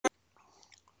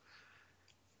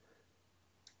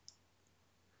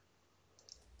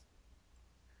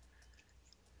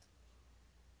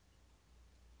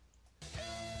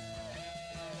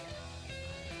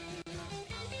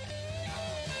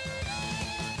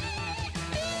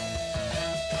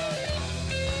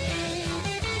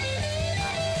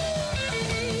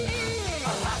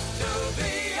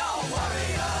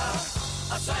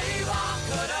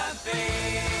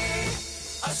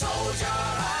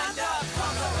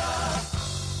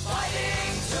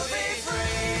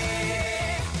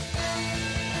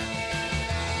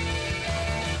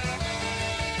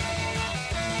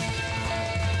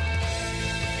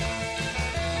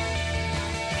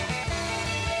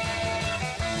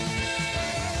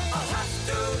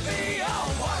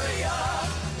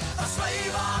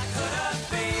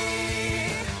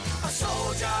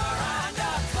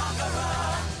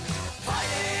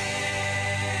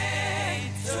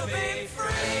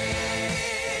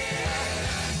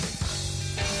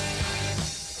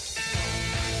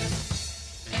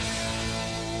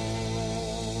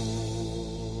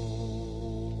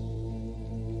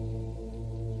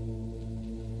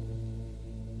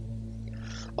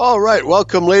All right,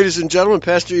 welcome, ladies and gentlemen.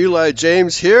 Pastor Eli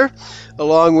James here,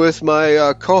 along with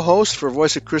my co-host for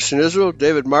Voice of Christian Israel,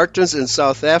 David Martins in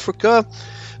South Africa.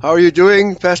 How are you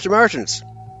doing, Pastor Martins?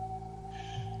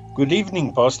 Good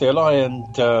evening, Pastor Eli,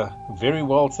 and very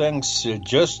well, thanks.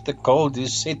 Just the cold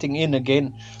is setting in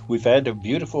again. We've had a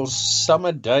beautiful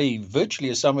summer day,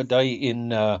 virtually a summer day in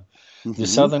the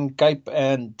Southern Cape,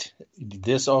 and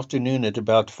this afternoon at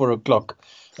about 4 o'clock,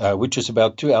 which was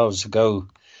about 2 hours ago,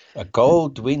 a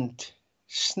cold wind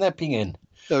snapping in.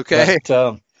 Okay.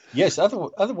 But, yes,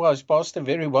 otherwise, Pastor,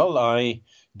 very well. I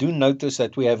do notice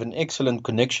that we have an excellent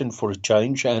connection for a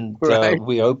change, and Right.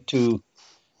 we hope to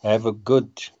have a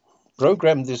good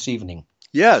program this evening.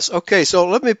 Yes. Okay. So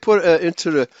let me put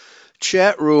into the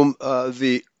chat room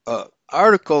the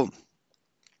article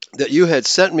that you had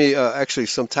sent me actually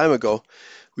some time ago.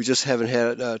 We just haven't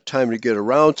had time to get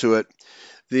around to it.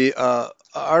 The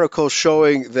article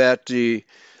showing that the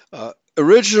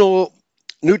original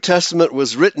New Testament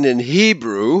was written in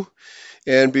Hebrew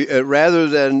and rather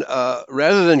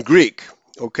than Greek.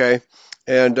 Okay,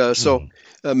 and so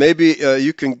maybe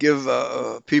you can give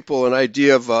people an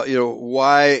idea of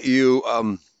why you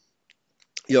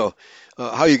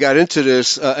how you got into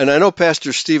this. And I know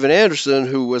Pastor Stephen Anderson,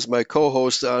 who was my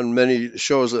co-host on many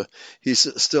shows, he's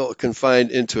still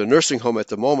confined into a nursing home at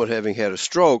the moment, having had a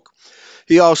stroke.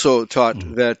 He also taught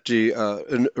that the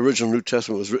original New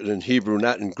Testament was written in Hebrew,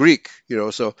 not in Greek.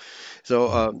 So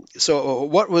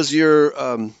what was your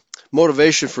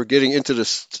motivation for getting into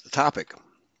this topic?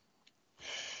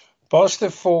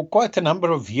 Pastor, for quite a number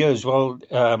of years,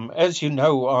 as you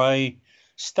know, I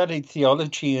studied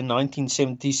theology in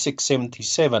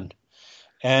 1976-77,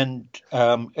 and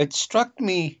it struck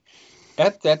me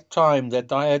at that time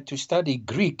that I had to study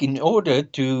Greek in order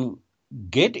to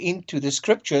get into the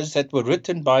scriptures that were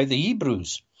written by the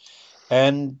Hebrews.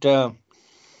 And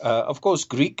of course,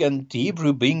 Greek and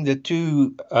Hebrew being the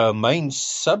two main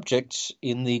subjects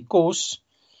in the course,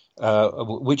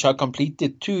 which I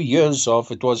completed 2 years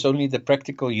of. It was only the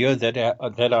practical year that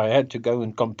I had to go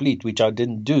and complete, which I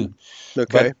didn't do.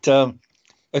 Okay. But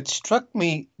it struck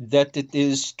me that it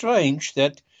is strange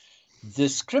that the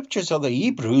scriptures of the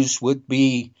Hebrews would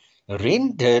be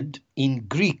rendered in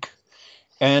Greek.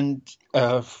 And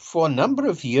for a number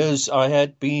of years, I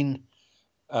had been,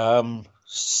 how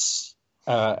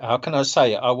can I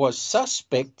say, I was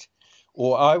suspect,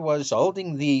 or I was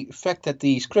holding the fact that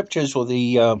the scriptures or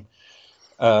the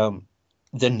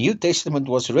New Testament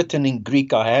was written in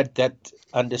Greek. I had that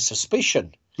under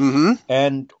suspicion. And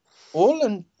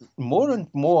and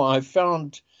more, I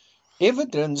found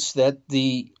evidence that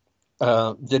the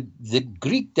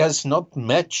Greek does not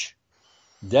match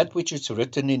that which is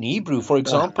written in Hebrew. For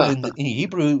example, in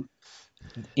Hebrew,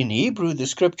 the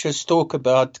scriptures talk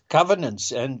about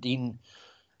covenants, and in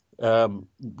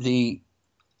the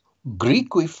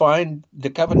Greek, we find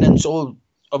the covenants all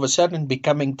of a sudden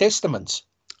becoming testaments.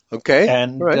 Okay.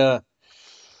 And right.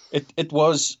 It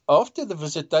was after the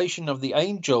visitation of the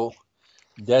angel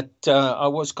that I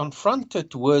was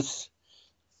confronted with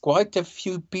quite a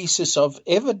few pieces of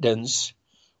evidence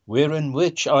wherein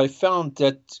which I found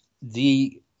that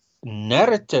the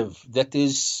narrative that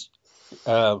is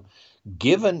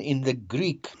given in the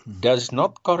Greek does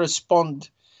not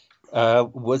correspond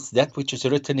with that which is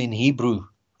written in Hebrew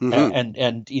and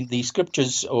in the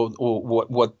scriptures, or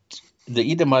what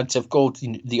the Edomites have called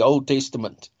in the Old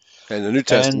Testament. And the New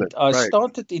Testament. And I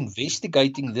started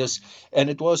investigating this, and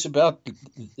it was about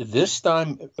this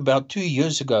time, about 2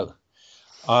 years ago.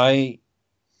 I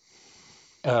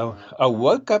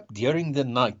woke up during the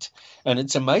night, and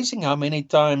it's amazing how many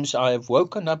times I have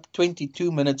woken up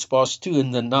 22 minutes past 2 in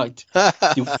the night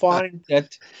to find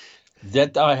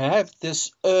that I have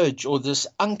this urge or this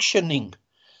unctioning,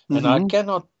 and I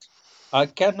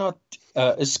cannot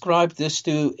ascribe this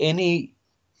to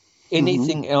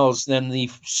anything else than the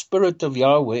Spirit of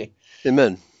Yahweh.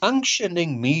 Amen.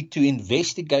 Unctioning me to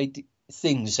investigate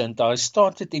things, and I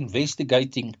started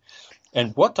investigating,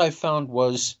 and what I found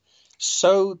was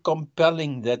so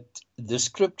compelling that the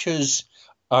scriptures,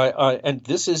 and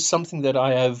this is something that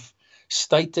I have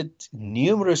stated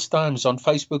numerous times on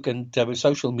Facebook and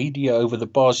social media over the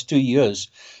past 2 years,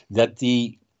 that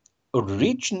the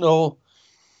original,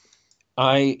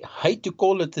 I hate to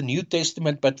call it the New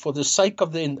Testament, but for the sake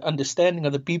of the understanding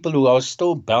of the people who are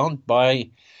still bound by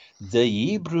the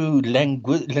Hebrew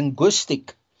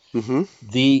linguistic,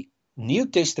 the New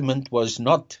Testament was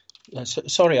not,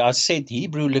 sorry, I said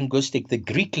Hebrew linguistic, the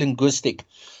Greek linguistic.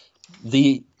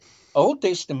 The Old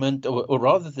Testament, or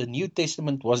rather the New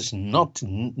Testament, was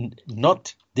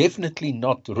definitely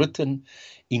not written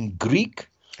in Greek.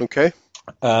 Okay.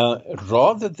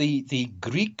 Rather, the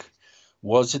Greek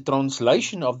was a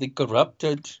translation of the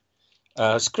corrupted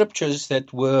scriptures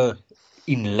that were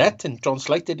in Latin,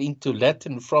 translated into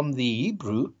Latin from the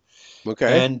Hebrew,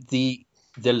 Okay. and the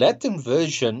Latin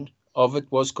version of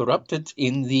it was corrupted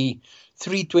in the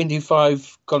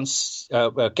 325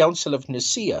 Council of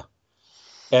Nicaea,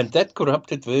 and that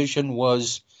corrupted version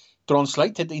was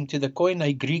translated into the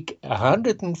Koine Greek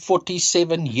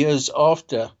 147 years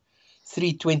after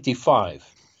 325,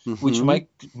 which Mm-hmm.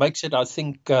 makes it, I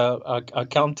think, I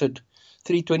counted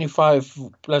 325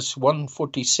 plus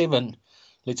 147.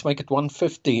 Let's make it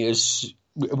 150.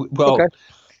 Okay.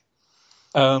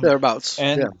 Well, Thereabouts. Yeah.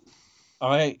 and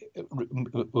I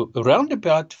around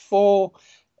about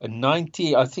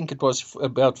 490. I think it was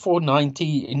about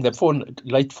 490 in the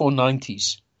late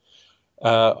 490s,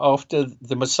 after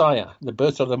the Messiah, the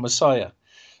birth of the Messiah,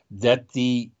 that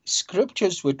the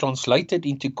scriptures were translated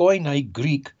into Koine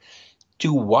Greek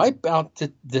to wipe out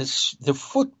the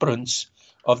footprints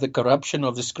of the corruption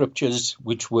of the scriptures,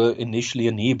 which were initially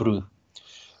in Hebrew.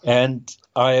 And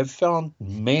I have found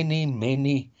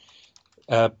many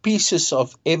pieces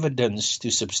of evidence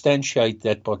to substantiate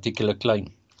that particular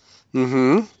claim.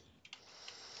 Mm-hmm.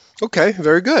 Okay.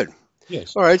 Very good.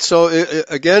 Yes. All right. So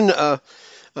again,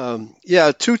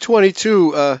 yeah,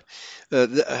 222.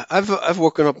 I've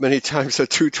woken up many times at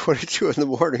 2:22 in the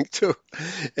morning too,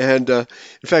 and in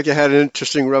fact, I had an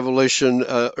interesting revelation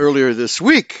earlier this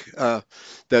week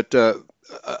that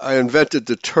I invented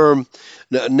the term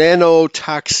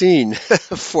nanotoxin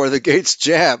for the Gates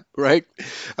jab. Right?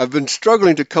 I've been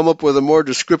struggling to come up with a more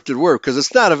descriptive word because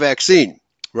it's not a vaccine,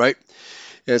 right?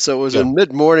 And so it was Yeah. in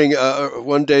mid-morning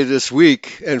one day this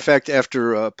week. In fact,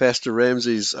 after Pastor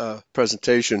Ramsey's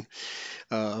presentation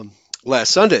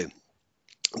last Sunday,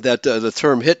 that the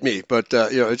term hit me, but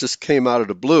it just came out of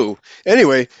the blue.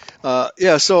 Anyway,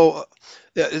 yeah. So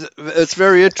it's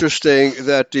very interesting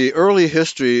that the early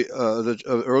history, the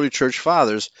early church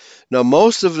fathers. Now,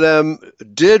 most of them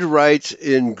did write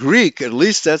in Greek. At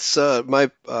least that's my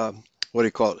what do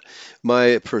you call it?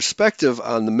 My perspective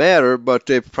on the matter. But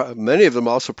many of them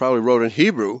also probably wrote in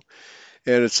Hebrew.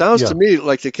 And it sounds to Yeah. me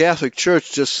like the Catholic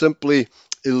Church just simply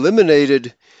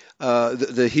eliminated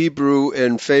the Hebrew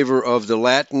in favor of the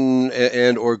Latin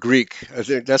and or Greek. I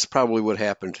think that's probably what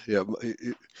happened. Yeah.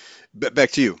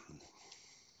 Back to you.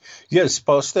 Yes,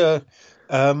 Pastor.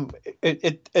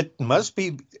 It must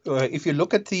be, if you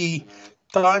look at the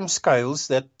time scales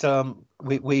that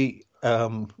we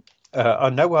I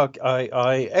know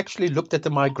I actually looked at the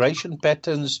migration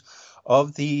patterns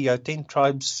of the 10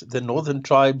 tribes, the northern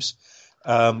tribes,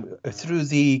 through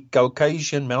the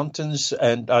Caucasian mountains,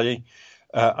 and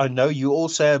I know you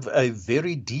also have a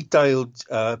very detailed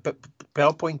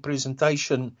PowerPoint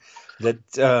presentation that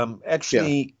Yeah.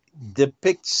 actually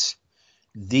depicts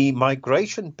the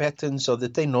migration patterns of the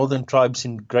 10 northern tribes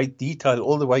in great detail,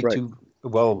 all the way Right. to,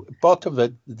 well, part of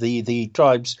it, the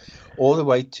tribes, all the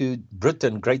way to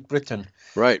Britain, Great Britain.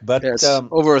 Right. But Yes.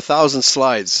 Over 1,000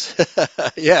 slides.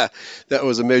 Yeah. That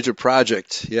was a major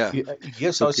project. Yeah.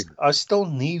 yes, Okay. I still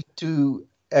need to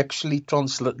actually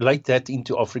translate that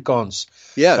into Afrikaans.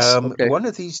 Yes. Okay. One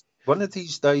of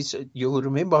these days, you'll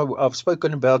remember I've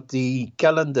spoken about the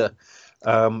calendar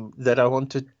that I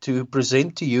wanted to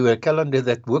present to you, a calendar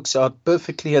that works out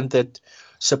perfectly and that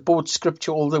supports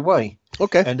Scripture all the way.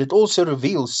 Okay. And it also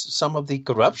reveals some of the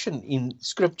corruption in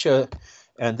Scripture,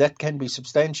 and that can be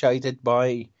substantiated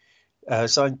by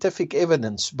scientific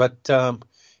evidence. But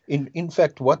in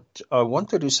fact, what I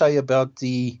wanted to say about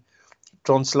the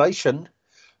translation,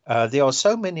 there are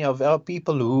so many of our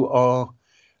people who are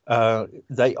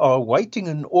they are waiting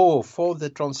in awe for the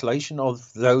translation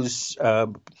of those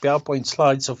PowerPoint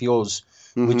slides of yours,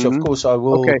 which of Mm-hmm. course I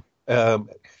Okay. will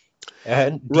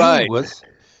and deal Right. with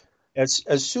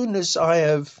as soon as I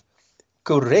have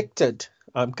corrected.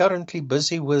 I'm currently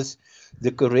busy with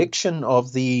the correction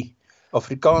of the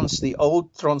Afrikaans, the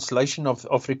old translation of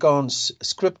Afrikaans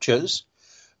scriptures,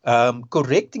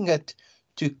 correcting it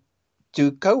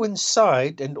to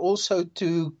coincide and also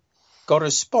to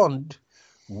correspond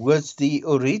with the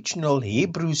original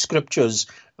Hebrew scriptures.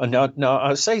 And now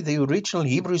I say the original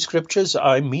Hebrew scriptures,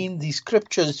 I mean the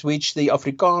scriptures which the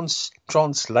Afrikaans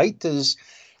translators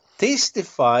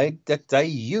testified that they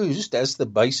used as the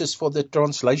basis for the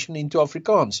translation into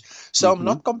Afrikaans. So I'm Mm-hmm.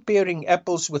 not comparing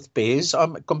apples with pears,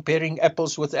 I'm comparing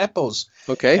apples with apples.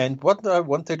 Okay. And what I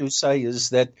wanted to say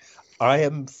is that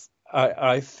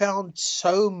I found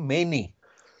so many,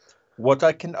 what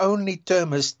I can only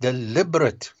term as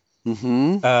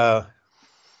Mm-hmm. uh,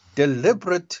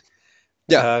 deliberate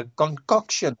Yeah.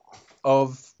 concoction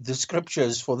of the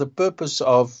scriptures for the purpose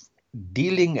of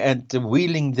dealing and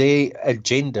wheeling their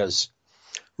agendas.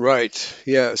 Right.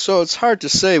 Yeah. So it's hard to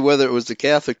say whether it was the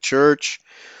Catholic Church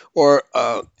or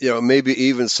maybe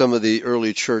even some of the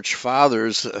early church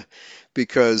fathers,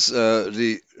 because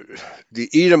the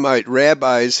Edomite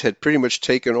rabbis had pretty much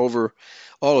taken over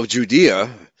all of Judea,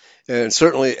 and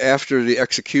certainly after the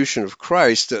execution of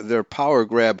Christ, their power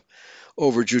grab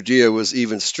over Judea was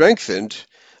even strengthened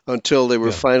until they were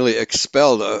Yeah. finally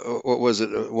expelled. What was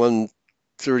it,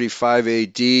 135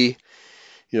 A.D.?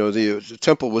 The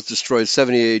temple was destroyed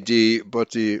 70 A.D.,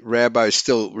 but the rabbis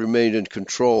still remained in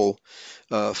control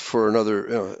for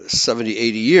another 70,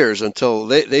 80 years until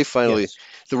they finally, Yes.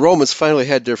 the Romans finally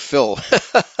had their fill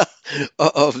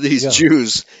of these Yeah.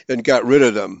 Jews and got rid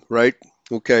of them, right?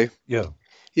 Okay. Yeah.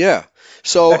 Yeah.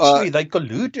 So, Actually, they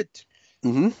colluded.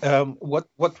 mhm.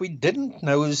 What we didn't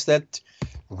know is that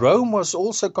Rome was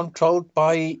also controlled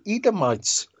by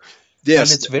Edomites. And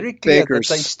Yes, it's very clear that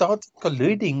they bankers. started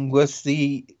colluding with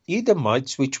the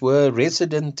Edomites, which were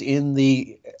resident in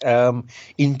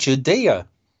Judea.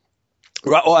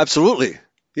 Right. Oh, absolutely.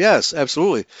 Yes,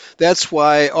 absolutely. That's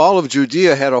why all of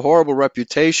Judea had a horrible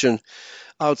reputation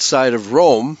outside of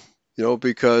Rome,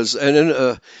 because, and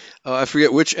then I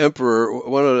forget which emperor,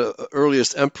 one of the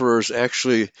earliest emperors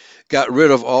actually got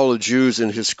rid of all the Jews in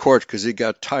his court because he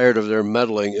got tired of their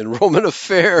meddling in Roman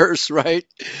affairs, right?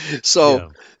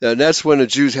 So, Yeah. and that's when the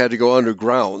Jews had to go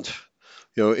underground,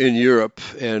 in Europe,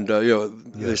 and they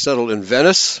Yeah. settled in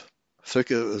Venice, I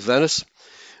think it was Venice,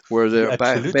 where their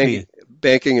Absolutely.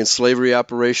 banking and slavery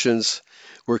operations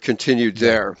were continued Yeah.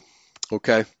 there.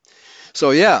 Okay.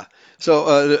 So yeah,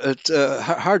 so it's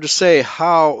hard to say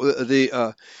how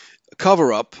the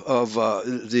cover-up of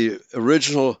the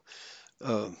original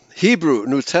Hebrew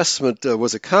New Testament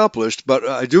was accomplished, but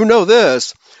I do know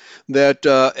this, that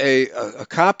a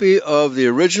copy of the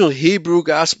original Hebrew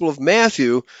Gospel of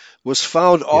Matthew was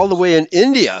found all the Yes. way in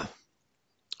India.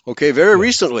 Okay, very Yeah.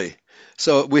 recently.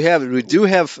 So we do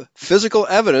have physical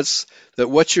evidence that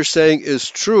what you're saying is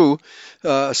true.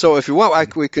 So if you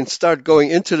want, we can start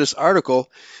going into this article,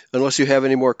 unless you have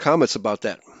any more comments about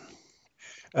that.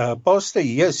 Pastor,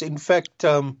 yes, in fact,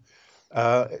 uh,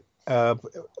 uh,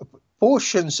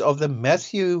 portions of the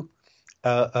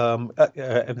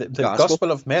Gospel.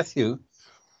 Gospel of Matthew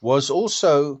was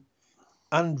also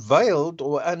unveiled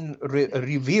or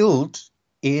revealed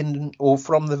in or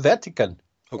from the Vatican.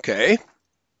 Okay.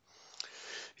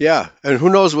 Yeah, and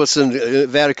who knows what's in the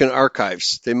Vatican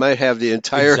archives? They might have the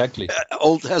entire Exactly.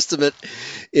 Old Testament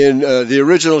in the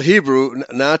original Hebrew,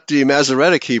 not the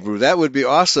Masoretic Hebrew. That would be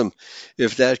awesome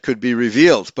if that could be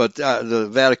revealed. But the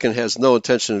Vatican has no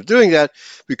intention of doing that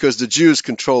because the Jews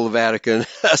control the Vatican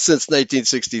since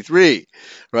 1963,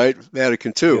 right?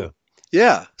 Vatican II. Yeah.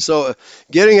 Yeah, so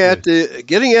getting at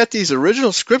Yes. these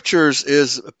original scriptures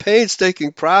is a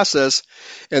painstaking process,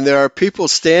 and there are people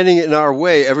standing in our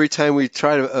way every time we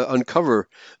try to uncover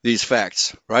these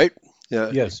facts, right? Yeah,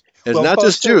 and Yes. it's Well, not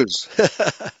just Pastor, Jews.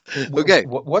 Okay.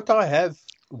 what I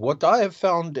have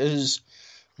found is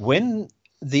when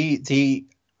the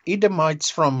Edomites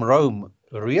from Rome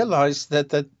realized that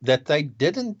they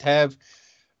didn't have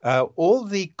all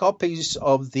the copies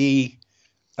of the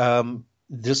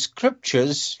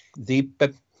scriptures, the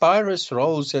papyrus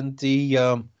rolls, and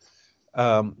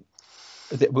um,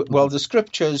 the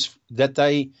scriptures that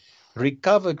they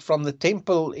recovered from the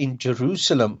temple in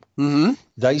Jerusalem, Mm-hmm.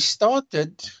 they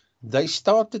started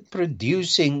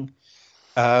producing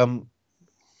um,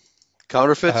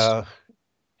 Counterfeits. uh,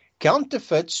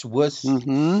 counterfeits with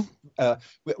Mm-hmm. uh,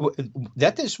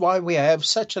 that is why we have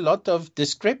such a lot of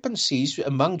discrepancies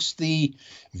amongst the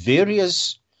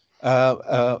various uh,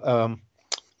 uh, um,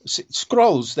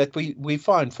 scrolls that we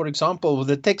find. For example,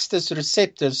 the Textus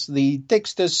Receptus, the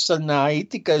Textus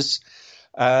Sinaiticus,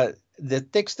 the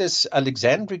Textus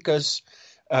Alexandricus,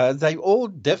 they all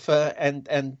differ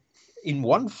and in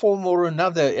one form or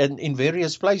another and in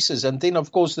various places. And then,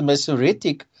 of course, the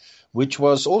Masoretic, which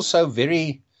was also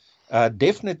very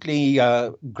definitely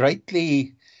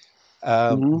greatly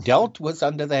Mm-hmm. dealt with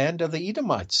under the hand of the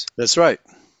Edomites. That's right.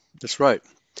 That's right.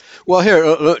 Well,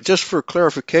 here, just for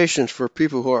clarification for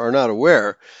people who are not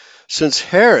aware, since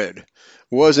Herod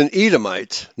was an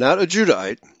Edomite, not a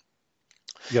Judahite,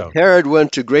 Yeah. Herod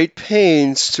went to great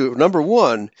pains to, number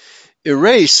one,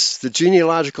 erase the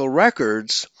genealogical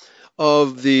records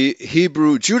of the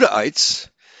Hebrew Judahites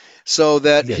so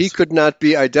that he Yes. could not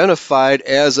be identified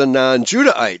as a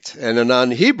non-Judahite and a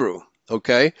non-Hebrew.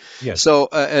 Okay, Yes. so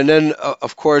and then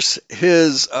of course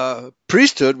his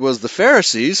priesthood was the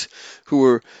Pharisees, who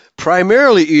were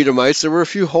primarily Edomites. There were a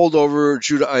few holdover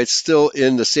Judahites still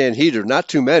in the Sanhedrin, not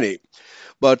too many,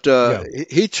 But Yeah.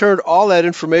 he turned all that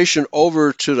information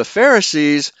over to the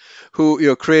Pharisees,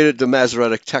 who created the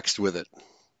Masoretic text with it.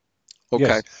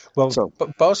 Okay, Yes. Well, so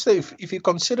Pastor, if you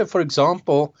consider, for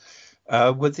example,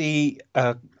 with the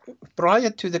prior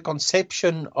to the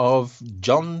conception of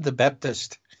John the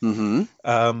Baptist, hmm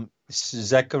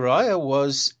Zechariah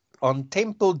was on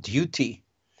temple duty,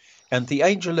 and the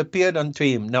angel appeared unto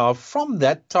him. Now, from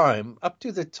that time up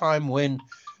to the time when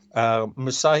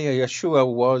Messiah Yeshua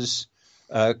was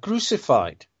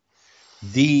crucified,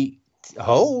 the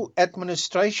whole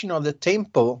administration of the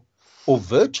temple, or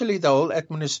virtually the whole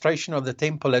administration of the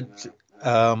temple, had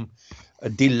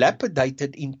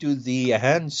dilapidated into the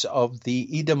hands of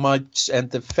the Edomites and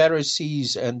the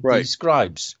Pharisees and the right,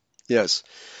 scribes. yes,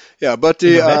 yeah, but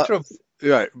In a the matter of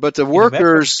right, but the in a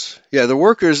matter of workers, yeah, the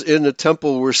workers in the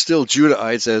temple were still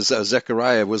Judahites, as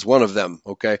Zechariah was one of them.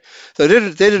 Okay, so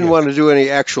they didn't want Yes. to do any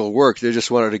actual work; they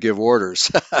just wanted to give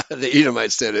orders. The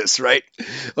Edomites, that is, right?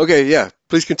 Okay, yeah,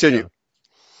 please continue.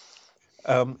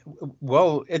 Yeah.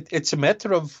 Well, it's a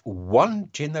matter of one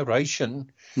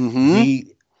generation. hmm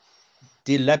The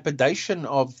dilapidation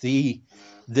of the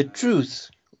truth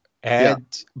Yeah, had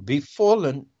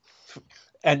befallen,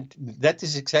 and that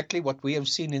is exactly what we have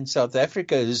seen in South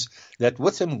Africa. Is that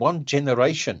within one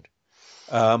generation,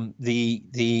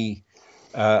 the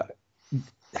uh,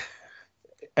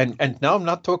 and now I'm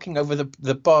not talking over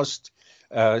the past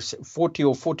 40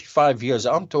 or 45 years.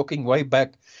 I'm talking way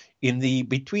back in the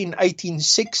between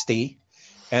 1860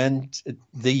 and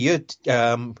the year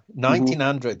hmm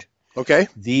 1900. okay,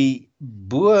 The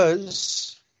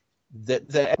Boers,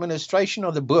 the administration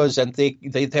of the Boers and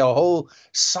their whole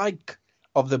psyche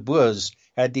of the Boers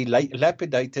had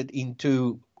dilapidated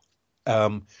into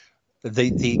um,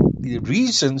 the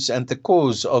reasons and the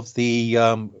cause of the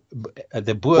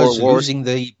Boer Boers Wars. losing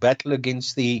the battle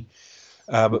against the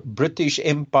British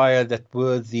Empire that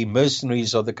were the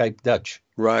mercenaries of the Cape Dutch.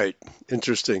 Right.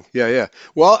 Interesting. Yeah, yeah.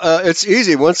 Well, it's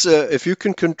easy. Once, if you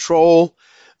can control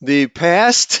the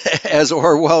past, as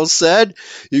Orwell said,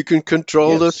 you can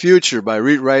control the Yes, future by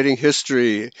rewriting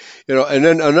history. And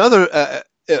then another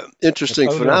interesting Napoleon.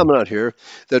 phenomenon here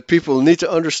that people need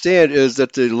to understand is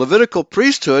that the Levitical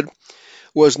priesthood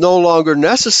was no longer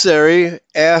necessary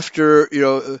after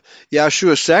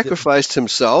Yahshua The, sacrificed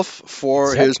himself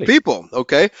for his exactly. people.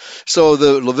 Okay, so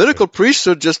the Levitical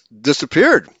priesthood just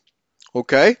disappeared.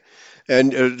 Okay,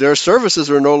 and their services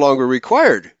are no longer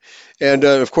required. And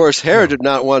of course, Herod Yeah, did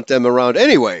not want them around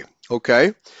anyway.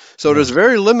 Okay, so yeah, there's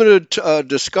very limited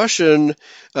discussion.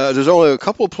 There's only a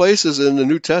couple of places in the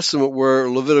New Testament where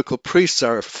Levitical priests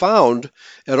are found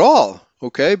at all.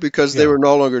 Okay, because they yeah. were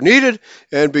no longer needed,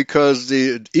 and because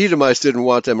the Edomites didn't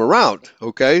want them around.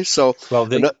 Okay, so Well,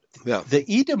 yeah, the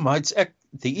Edomites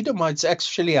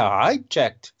actually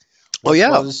hijacked oh what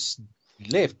yeah, was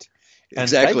left,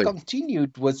 and they exactly.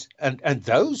 continued with, and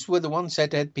those were the ones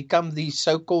that had become the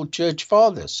so-called church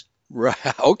fathers. Right.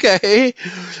 Okay.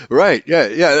 Right. Yeah.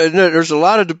 Yeah. And there's a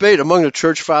lot of debate among the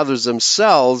church fathers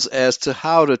themselves as to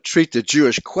how to treat the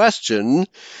Jewish question,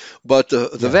 but the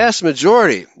Yeah, vast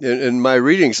majority in my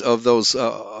readings of those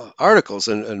articles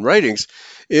and writings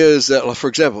is that, for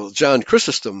example, John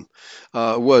Chrysostom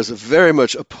was very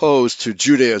much opposed to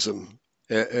Judaism.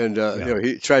 And yeah,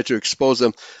 he tried to expose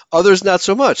them. Others not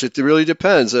so much. It really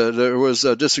depends. There was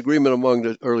a disagreement among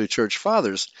the early church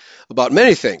fathers about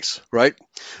many things, right?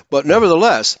 But yeah.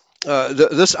 nevertheless,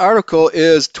 this article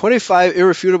is 25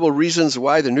 irrefutable reasons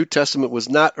why the New Testament was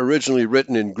not originally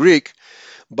written in Greek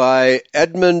by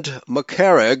Edmund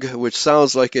McCarrig, which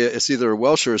sounds like it's either a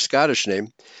Welsh or a Scottish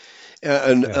name.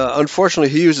 And Yeah. unfortunately,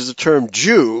 he uses the term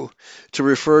Jew to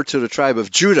refer to the tribe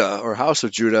of Judah or house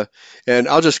of Judah. And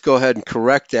I'll just go ahead and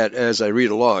correct that as I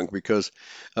read along because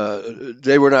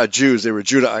they were not Jews, they were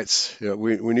Judahites.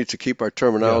 We need to keep our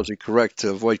Yeah. terminology correct to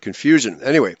avoid confusion.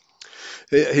 Anyway,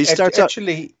 he starts out.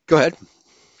 Actually, Go ahead.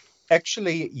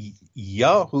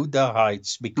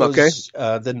 Yahudahites, Okay. because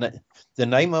the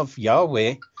name of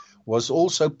Yahweh was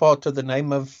also part of the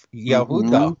name of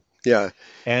hmm Yahudah, Yeah.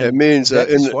 It and means yeah. that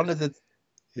It,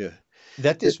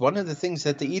 is one of the things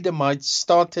that the Edomites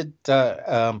started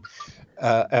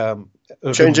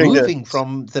changing the. removing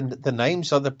from the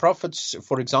names of the prophets.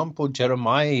 For example,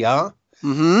 Jeremiah,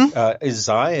 hmm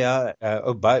Isaiah,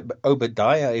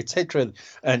 Obadiah, etc.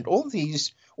 And all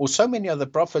these, or so many other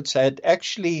prophets, had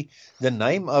actually the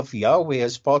name of Yahweh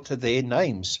as part of their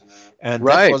names. And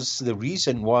that Right. was the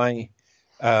reason why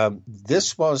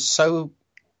this was so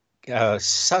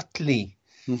subtly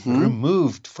hmm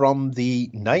removed from the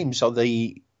names of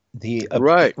the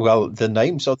Right.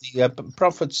 names of the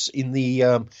prophets in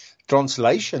the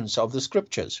translations of the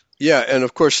scriptures. Yeah, and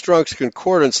of course Strong's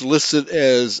Concordance lists it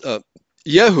as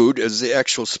Yehud, as the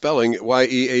actual spelling,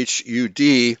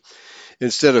 Yehud,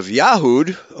 instead of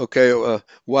Yahud. Okay,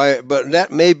 but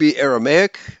that may be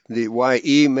Aramaic. The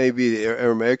Ye may be the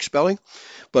Aramaic spelling,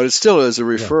 but it still is a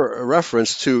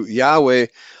reference to Yahweh.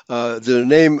 The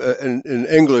name in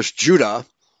English, Judah,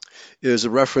 is a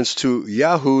reference to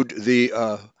Yahud,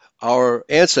 our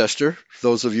ancestor.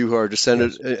 Those of you who are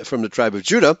descended from the tribe of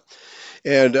Judah.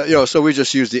 And, so we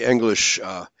just use the English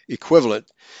equivalent,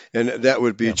 and that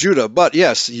would be Judah. But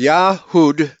yes,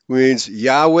 Yahud means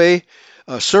Yahweh,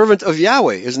 servant of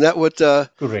Yahweh. Isn't that what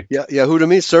Correct. Yahudah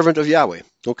means? Servant of Yahweh.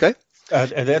 Okay.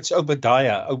 And that's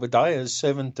Obadiah. Obadiah is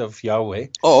servant of Yahweh.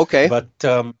 Oh, okay. But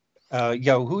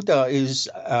Yahudah is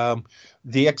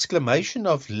the exclamation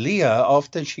of Leah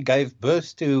after she gave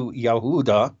birth to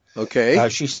Yahudah. Okay.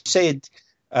 She said,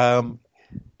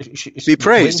 be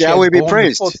praised. Yahweh be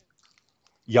praised.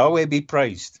 Yahweh be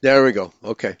praised. There we go.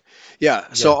 Okay.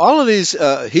 Yeah. So all of these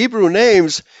Hebrew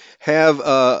names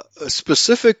have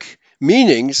specific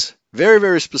meanings, very,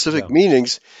 very specific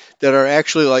meanings that are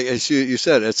actually, like as you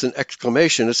said, it's an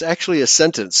exclamation. It's actually a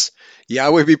sentence.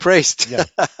 Yahweh be praised. Yeah.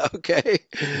 Okay.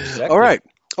 Exactly. All right.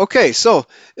 Okay, so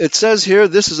it says here,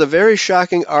 this is a very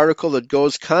shocking article that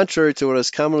goes contrary to what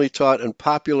is commonly taught and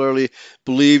popularly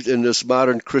believed in this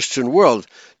modern Christian world.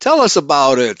 Tell us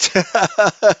about it.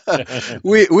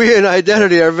 We in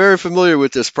Identity are very familiar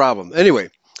with this problem. Anyway,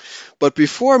 but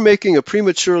before making a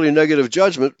prematurely negative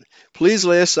judgment, please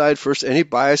lay aside first any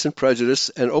bias and prejudice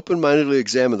and open-mindedly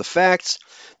examine the facts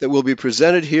that will be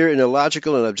presented here in a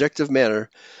logical and objective manner,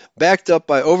 backed up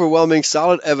by overwhelming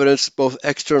solid evidence, both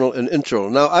external and internal.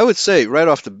 Now, I would say right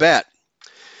off the bat,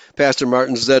 Pastor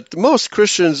Martins, that most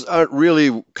Christians aren't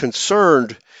really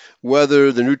concerned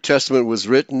whether the New Testament was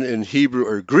written in Hebrew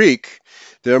or Greek.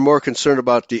 They're more concerned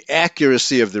about the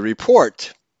accuracy of the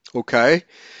report. Okay?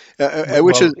 Go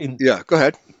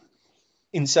ahead.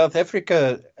 In South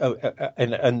Africa,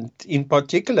 and in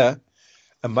particular,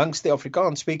 amongst the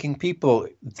Afrikaans-speaking people,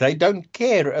 they don't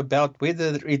care about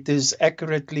whether it is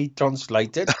accurately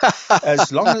translated,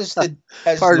 as long as the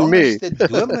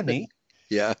dominee,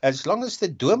 as long as the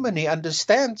dominee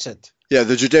understands it. Yeah,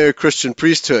 the Judeo-Christian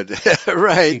priesthood,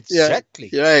 right? Exactly.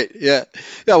 Yeah. Right. Yeah.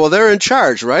 Yeah. Well, they're in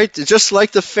charge, right? Just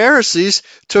like the Pharisees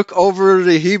took over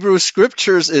the Hebrew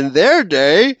scriptures in their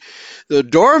day, the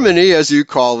dominee, as you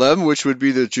call them, which would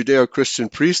be the Judeo-Christian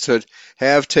priesthood,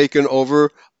 have taken over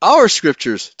our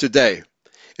scriptures today.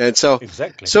 And so,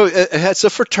 so it's a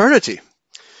fraternity.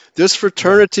 This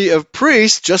fraternity of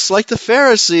priests, just like the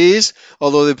Pharisees,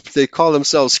 although they call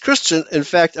themselves Christian, in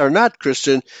fact are not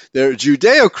Christian, they're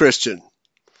Judeo-Christian.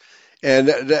 And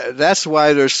that's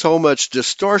why there's so much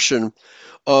distortion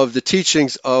of the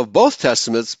teachings of both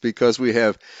Testaments, because we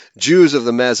have Jews of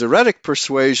the Masoretic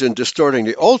persuasion distorting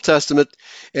the Old Testament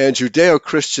and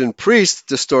Judeo-Christian priests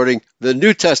distorting the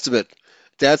New Testament.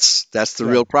 That's the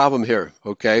real problem here,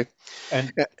 okay?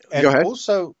 And go ahead.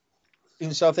 Also,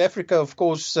 in South Africa, of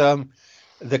course,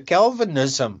 the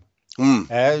Calvinism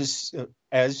has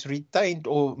retained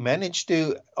or managed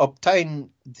to obtain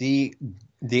the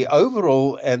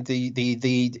overall and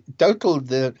the total,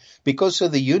 because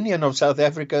of the Union of South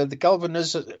Africa, the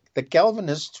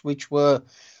Calvinists, which were,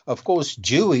 of course,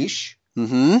 Jewish,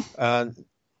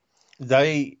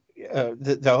 they.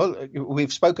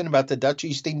 We've spoken about the Dutch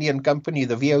East Indian Company,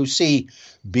 the VOC,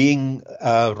 being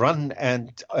run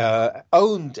and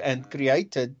owned and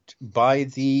created by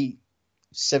the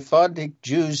Sephardic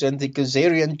Jews and the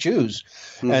Khazarian Jews.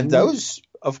 And those,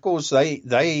 of course, Jan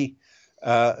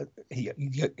van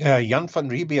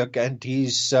Riebeeck and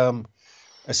his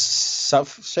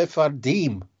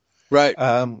Sephardim, right,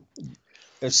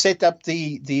 set up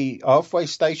the halfway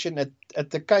station at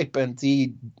the Cape, and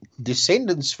the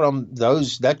descendants from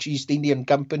those Dutch East Indian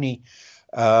Company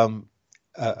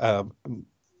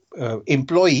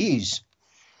employees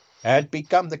had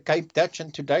become the Cape Dutch,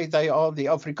 and today they are the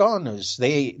Afrikaners.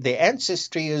 Their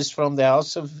ancestry is from the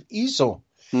house of Esau.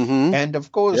 And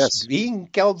of course, being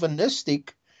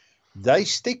Calvinistic, they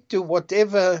stick to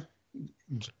whatever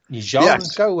John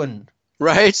Cohen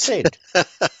said.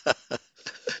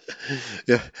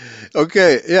 Yeah.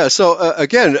 Okay. Yeah. So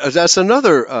again, that's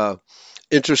another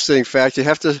interesting fact. You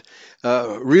have to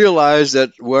realize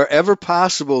that wherever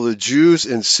possible, the Jews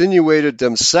insinuated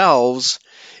themselves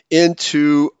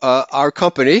into our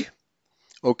company,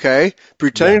 okay,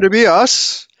 pretending to be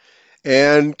us,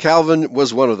 and Calvin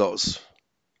was one of those.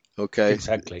 Okay.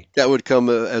 Exactly. That would come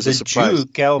as a surprise. Jew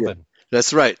Calvin. Yeah.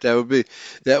 That's right.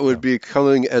 That would be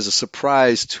coming as a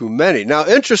surprise to many. Now,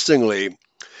 interestingly,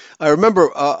 I remember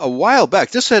a while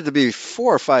back, this had to be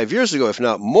 4 or 5 years ago, if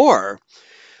not more,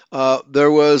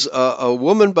 there was a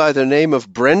woman by the name of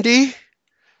Brendy.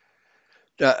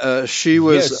 Yes. She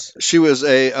was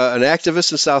an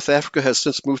activist in South Africa, has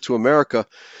since moved to America.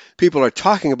 People are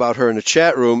talking about her in the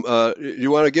chat room.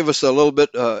 You want to give us a little bit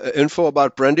info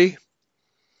about Brendy?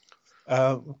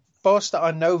 Uh, Pastor,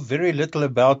 I know very little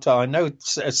about her. I know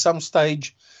at some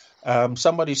stage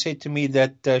somebody said to me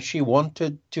that she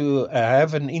wanted to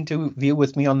have an interview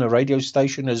with me on the radio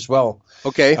station as well.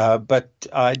 Okay. But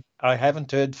I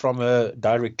haven't heard from her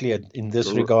directly in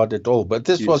this regard at all. But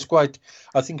this was quite,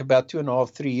 I think, about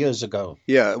 2.5, 3 years ago.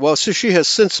 Yeah. Well, so she has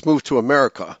since moved to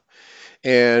America,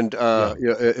 and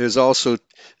is also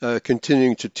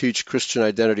continuing to teach Christian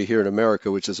identity here in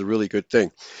America, which is a really good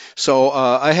thing. So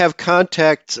I have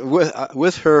contact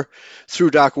with her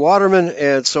through Doc Waterman,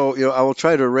 and so I will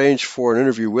try to arrange for an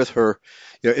interview with her,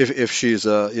 if she's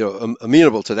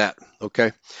amenable to that.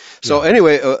 Okay. So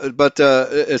anyway, but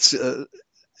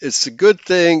it's a good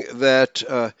thing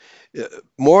that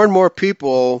more and more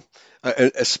people,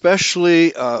 especially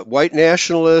white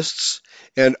nationalists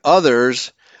and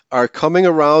others, are coming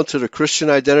around to the Christian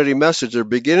identity message. They're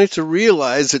beginning to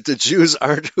realize that the Jews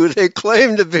aren't who they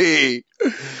claim to be,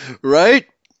 right?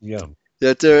 Yeah.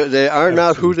 That they are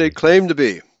not who they claim to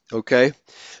be, okay?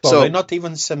 Well, they're not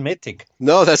even Semitic.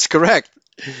 No, that's correct.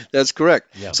 That's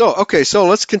correct. Yeah. So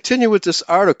let's continue with this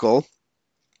article.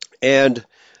 And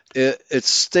it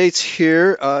states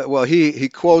here, he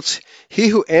quotes, "He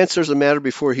who answers a matter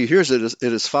before he hears it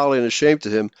is folly and a shame to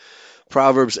him."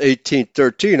 Proverbs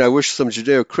 18:13. I wish some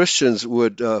Judeo-Christians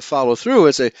would follow through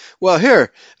and say, well,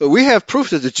 here, we have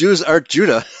proof that the Jews aren't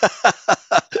Judah.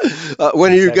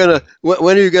 When are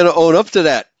you gonna own up to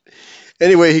that?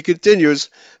 Anyway, he continues,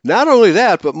 "Not only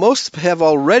that, but most have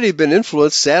already been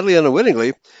influenced, sadly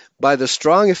unwittingly, by the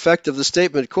strong effect of the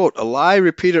statement, quote, 'A lie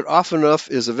repeated often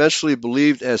enough is eventually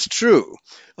believed as true,'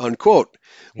 unquote.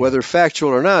 Whether factual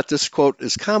or not, this quote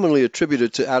is commonly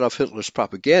attributed to Adolf Hitler's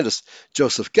propagandist,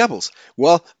 Joseph Goebbels.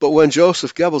 Well, but when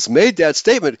Joseph Goebbels made that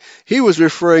statement, he was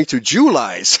referring to Jew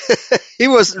lies. He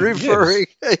wasn't referring.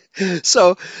 Yes.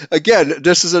 So, again,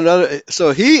 this is another.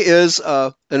 So he is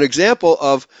an example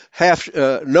of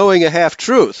knowing a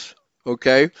half-truth,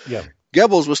 okay? Yeah.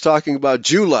 Goebbels was talking about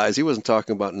Jew lies. He wasn't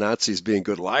talking about Nazis being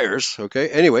good liars, okay?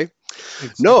 Anyway, exactly.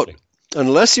 Note,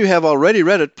 unless you have already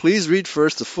read it, please read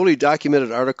first the fully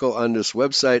documented article on this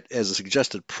website as a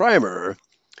suggested primer.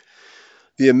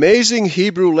 The Amazing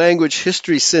Hebrew Language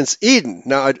History Since Eden.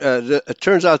 Now, it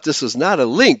turns out this is not a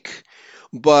link,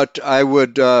 but I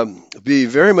would be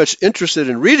very much interested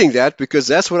in reading that because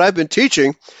that's what I've been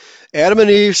teaching. Adam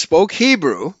and Eve spoke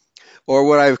Hebrew, or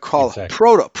what I call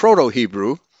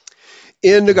Proto-Hebrew,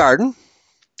 in the garden,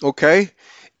 okay?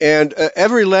 And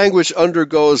every language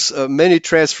undergoes many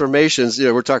transformations.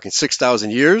 We're talking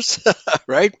 6,000 years,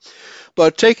 right?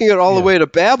 But taking it all the way to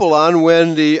Babylon,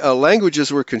 when the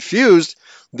languages were confused,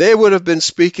 they would have been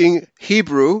speaking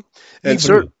Hebrew.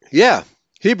 Hebrew.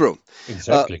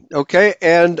 Exactly. Okay,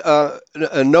 and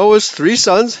Noah's 3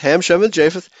 sons, Ham, Shem, and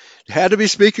Japheth, had to be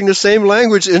speaking the same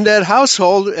language in that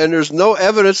household, and there's no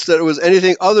evidence that it was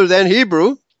anything other than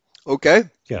Hebrew. Okay?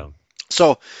 Yeah.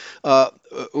 So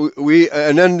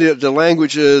and then the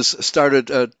languages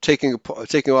started taking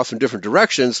off in different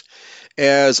directions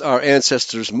as our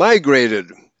ancestors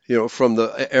migrated, from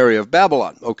the area of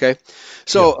Babylon. Okay,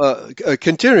 so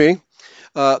continuing.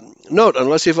 Note,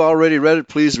 unless you've already read it,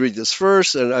 please read this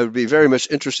first, and I would be very much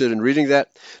interested in reading that.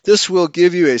 This will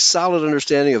give you a solid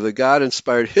understanding of the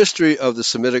God-inspired history of the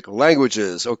Semitic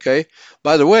languages. Okay.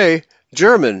 By the way,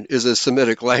 German is a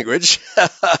Semitic language.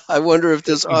 I wonder if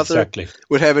this author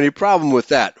would have any problem with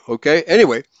that. Okay.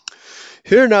 Anyway,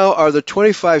 here now are the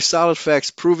 25 solid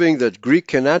facts proving that Greek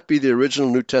cannot be the original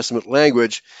New Testament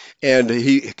language, and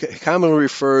he commonly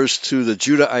refers to the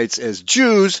Judahites as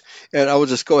Jews, and I will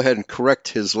just go ahead and correct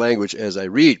his language as I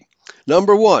read.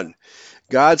 Number 1,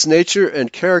 God's nature and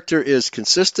character is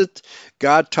consistent.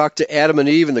 God talked to Adam and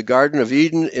Eve in the Garden of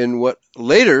Eden in what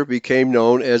later became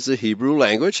known as the Hebrew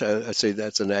language. I'd say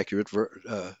that's an accurate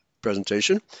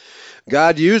presentation.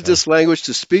 God used this language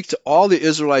to speak to all the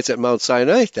Israelites at Mount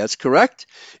Sinai. That's correct.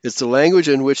 It's the language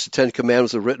in which the Ten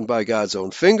Commandments were written by God's own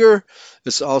finger.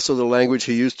 It's also the language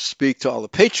he used to speak to all the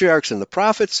patriarchs and the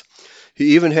prophets.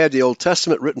 He even had the Old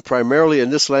Testament written primarily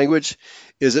in this language.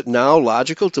 Is it now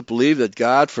logical to believe that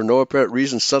God, for no apparent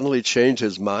reason, suddenly changed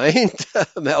his mind,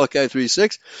 Malachi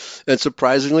 3:6, and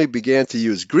surprisingly began to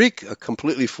use Greek, a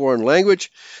completely foreign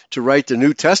language, to write the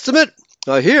New Testament?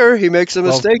 Now here he makes a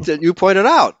mistake that you pointed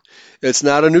out. It's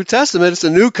not a New Testament, it's a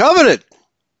New Covenant.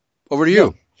 Over to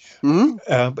you. Yeah.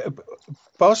 Mm-hmm.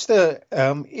 Pastor,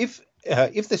 if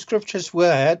the scriptures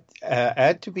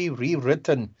had to be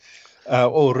rewritten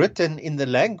or written in the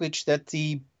language that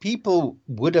the people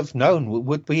would have known,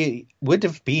 would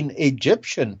have been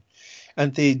Egyptian,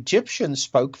 and the Egyptians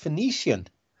spoke Phoenician.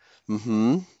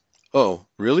 Mm-hmm. Oh,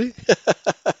 really?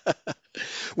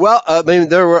 Well, I mean,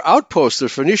 there were outposts, the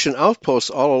Phoenician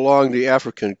outposts all along the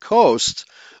African coast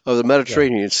of the Yeah,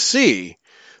 Mediterranean Sea,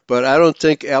 but I don't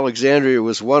think Alexandria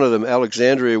was one of them.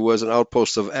 Alexandria was an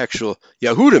outpost of actual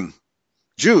Yahudim,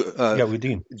 yeah, we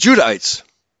do. Judahites.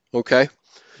 Okay,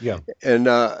 Yeah, and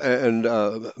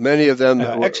many of them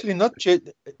were, actually, not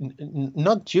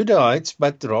Judahites,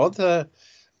 but rather,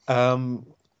 well,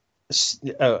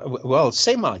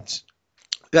 Semites.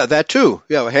 yeah, that too.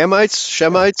 Yeah, Hamites, Yeah,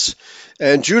 Shemites,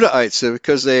 and Judahites,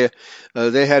 because they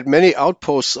had many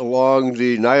outposts along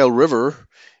the Nile River,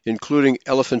 including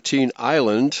Elephantine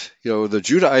Island. You know, the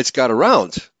Judahites got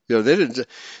around. You know, they didn't.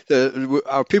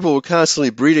 Our people were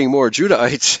constantly breeding more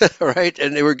Judahites, right?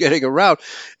 And they were getting around,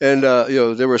 and you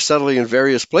know, they were settling in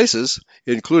various places,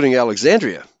 including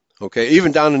Alexandria. Okay,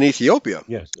 even down in Ethiopia,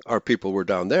 yes, our people were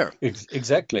down there.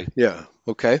 exactly. Yeah.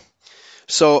 Okay.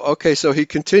 So he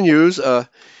continues.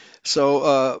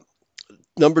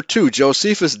 Number two,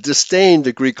 Josephus disdained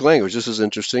the Greek language. This is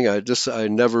interesting. I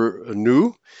never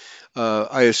knew.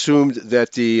 I assumed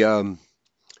that the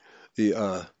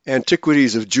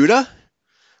Antiquities of Judah,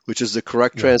 which is the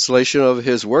correct Yeah, translation of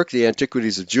his work, the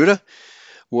Antiquities of Judah,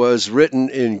 was written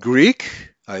in Greek.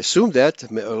 I assumed that.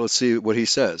 Let's see what he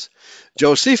says.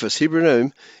 Josephus, Hebrew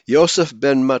name, Yosef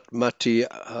ben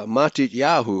Matityahu,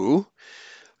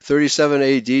 37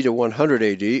 A.D. to 100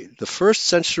 A.D., the first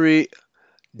century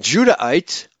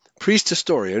Judahite priest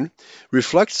historian,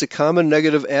 reflects the common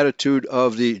negative attitude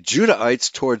of the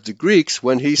Judahites toward the Greeks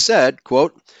when he said,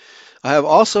 quote, I have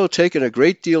also taken a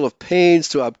great deal of pains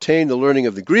to obtain the learning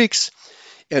of the Greeks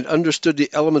and understood the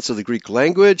elements of the Greek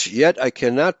language, yet I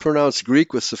cannot pronounce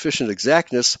Greek with sufficient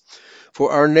exactness,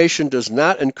 for our nation does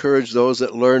not encourage those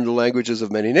that learn the languages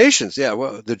of many nations. Yeah,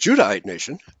 well, the Judahite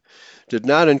nation did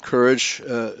not encourage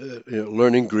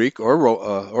learning Greek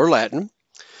or Latin.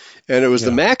 And it was the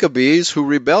yeah, Maccabees who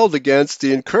rebelled against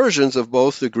the incursions of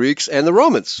both the Greeks and the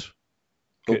Romans.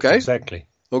 Okay? exactly.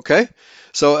 Okay?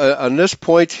 So on this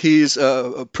point, he's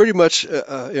pretty much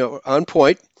on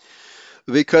point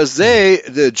because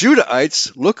Mm. the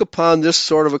Judahites, look upon this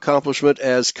sort of accomplishment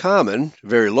as common,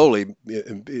 very lowly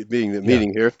being the Yeah,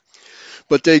 meaning here,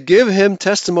 but they give him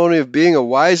testimony of being a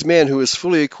wise man who is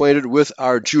fully acquainted with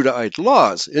our Judahite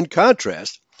laws. In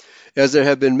contrast, as there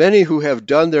have been many who have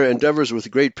done their endeavors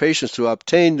with great patience to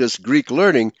obtain this Greek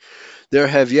learning, there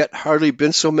have yet hardly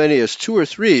been so many as 2 or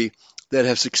 3 that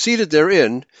have succeeded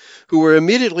therein, who were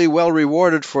immediately well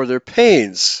rewarded for their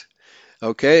pains.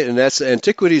 Okay, and that's the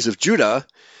Antiquities of Judah,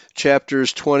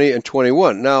 chapters 20 and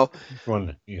 21. Now,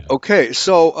 yeah. okay,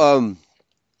 so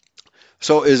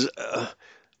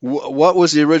what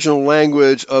was the original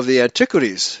language of the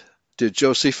Antiquities? Did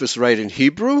Josephus write in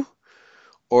Hebrew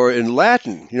or in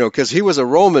Latin? You know, because he was a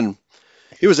Roman.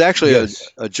 He was actually Yes.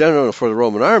 a general for the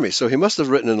Roman army, so he must have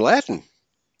written in Latin.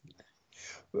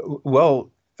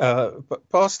 Well,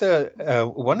 Pastor,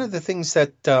 one of the things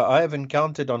that I have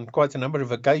encountered on quite a number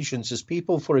of occasions is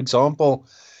people, for example,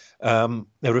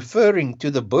 referring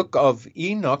to the book of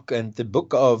Enoch and the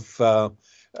book of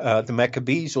the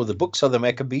Maccabees, or the books of the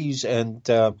Maccabees, and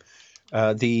the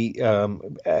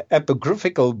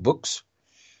apocryphal books,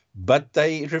 but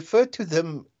they refer to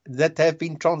them that have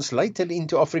been translated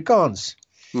into Afrikaans.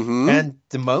 Mm-hmm. And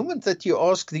the moment that you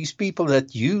ask these people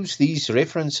that use these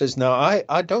references now,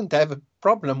 I don't have a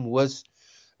problem with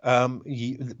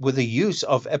the use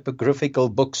of apocryphal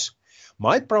books.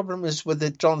 My problem is with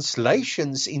the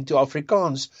translations into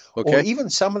Afrikaans, or Okay. even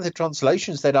some of the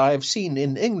translations that I have seen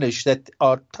in English that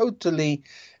are totally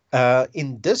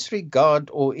in disregard,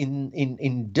 or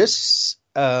it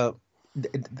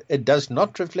does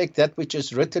not reflect that which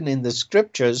is written in the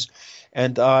scriptures.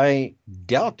 And I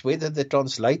doubt whether the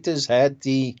translators had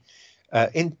the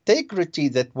integrity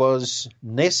that was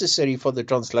necessary for the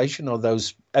translation of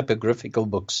those apocryphal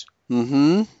books.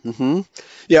 Mm-hmm. Mm-hmm.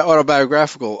 Yeah,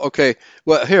 autobiographical. Okay.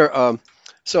 Well, here,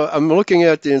 so I'm looking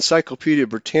at the Encyclopedia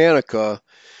Britannica,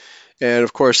 and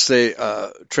of course they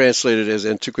translated it as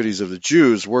Antiquities of the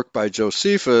Jews, work by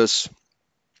Josephus,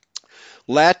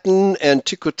 Latin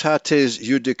Antiquitates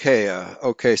Judaicea.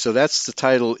 Okay, so that's the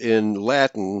title in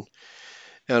Latin,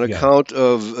 an Yeah. account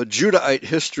of Judahite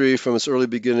history from its early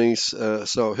beginnings.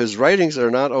 So his writings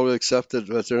are not only accepted,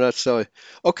 but they're not selling.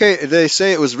 Okay, they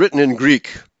say it was written in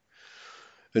Greek.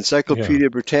 Yeah. Encyclopedia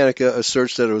Britannica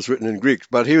asserts that it was written in Greek,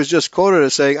 but he was just quoted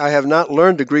as saying, "I have not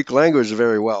learned the Greek language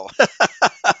very well."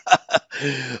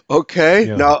 Okay,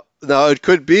 Yeah. now it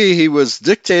could be he was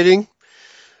dictating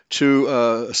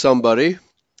to somebody,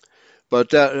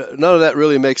 but none of that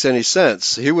really makes any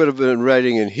sense. He would have been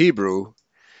writing in Hebrew,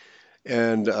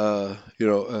 and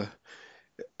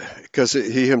because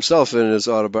he himself in his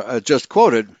autobiography, just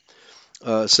quoted,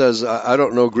 says, "I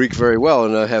don't know Greek very well,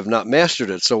 and I have not mastered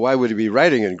it. So why would he be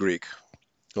writing in Greek?"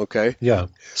 Okay, Yeah.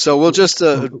 so we'll just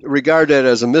W- regard that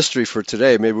as a mystery for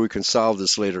today. Maybe we can solve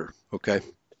this later. Okay.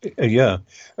 Yeah.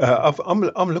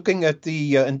 I'm looking at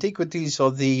the antiquities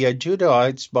of the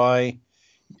Judahites by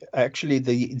actually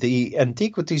the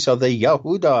antiquities of the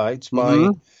Yahudites by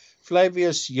Mm-hmm.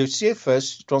 Flavius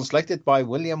Josephus, translated by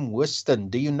William Whiston.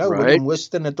 Do you know Right. William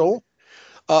Whiston at all?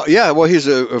 Yeah. Well, he's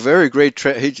a very great.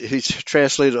 He's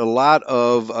translated a lot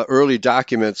of early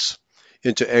documents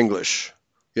into English.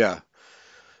 Yeah.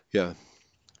 Yeah.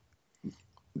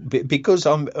 Because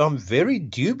I'm very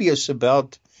dubious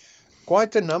about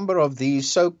quite a number of these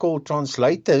so-called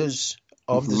translators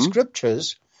of the Mm-hmm.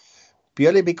 scriptures,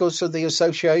 purely because of the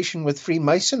association with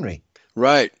Freemasonry.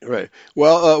 Right, right.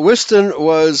 Well, Whiston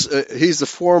was, he's the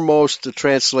foremost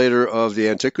translator of the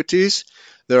Antiquities.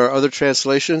 There are other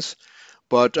translations,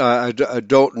 but I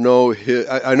don't know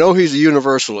I know he's a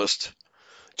universalist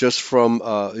just from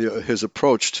his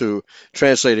approach to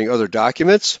translating other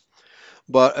documents.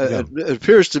 But Yeah, it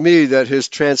appears to me that his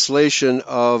translation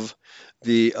of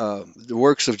the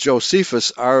works of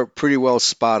Josephus are pretty well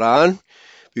spot on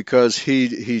because he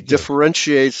yes,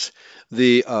 differentiates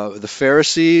the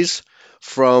Pharisees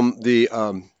from the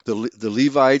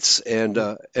Levites and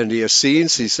the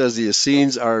Essenes. He says the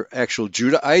Essenes are actual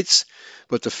Judahites,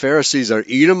 but the Pharisees are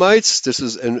Edomites. This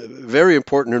is very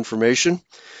important information.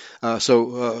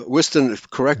 So Whiston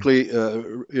correctly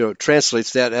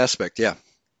translates that aspect. Yeah.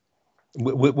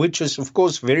 which is of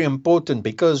course very important,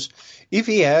 because if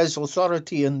he has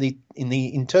authority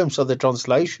in terms of the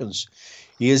translations,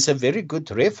 he is a very good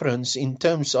reference in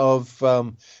terms of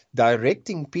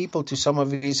directing people to some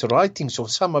of his writings or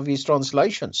some of his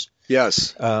translations,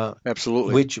 Yes. uh,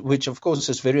 Absolutely. which of course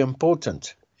is very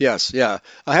important. Yes, yeah.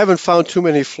 I haven't found too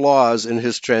many flaws in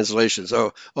his translations,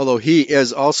 although he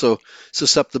is also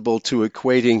susceptible to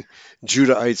equating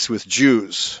Judahites with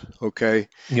Jews. Okay,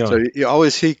 so Yeah, you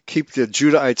always keep the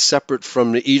Judahites separate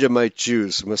from the Edomite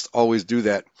Jews. You must always do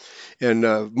that, and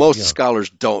most yeah, scholars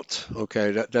don't.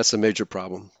 Okay, that's a major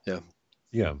problem. Yeah.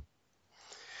 yeah,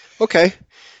 Okay.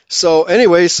 So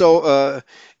anyway,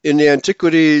 in the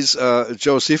Antiquities,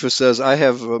 Josephus says, I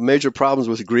have major problems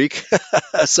with Greek,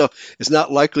 so it's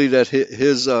not likely that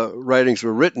his writings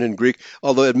were written in Greek,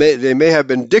 although they may have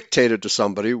been dictated to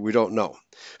somebody. We don't know.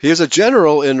 He was a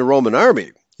general in the Roman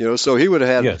army, so he would have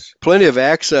had yes, plenty of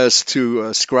access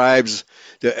to scribes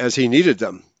as he needed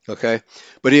them. Okay,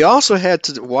 but he also had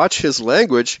to watch his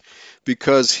language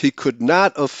because he could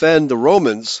not offend the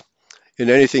Romans in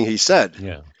anything he said.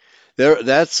 yeah,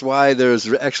 That's why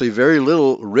there's actually very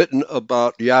little written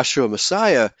about Yahshua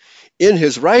Messiah in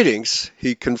his writings.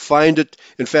 He confined it.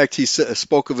 In fact, he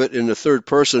spoke of it in the third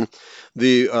person.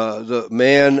 The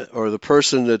man or the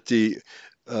person that the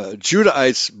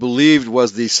Judahites believed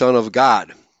was the Son of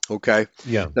God. Okay.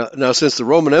 yeah, Now, since the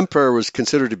Roman Empire was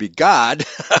considered to be God,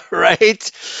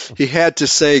 right? He had to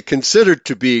say considered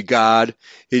to be God.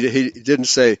 He didn't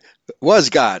say was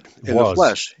God in the was,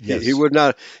 flesh. He yes, would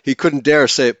not. He couldn't dare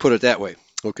say it. Put it that way.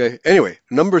 Okay. Anyway,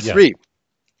 number yeah, three,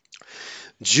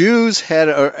 Jews had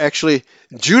actually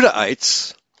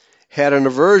Judahites had an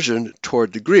aversion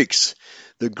toward the Greeks.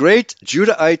 The great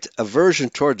Judahite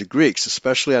aversion toward the Greeks,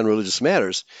 especially on religious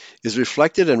matters, is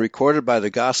reflected and recorded by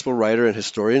the gospel writer and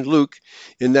historian Luke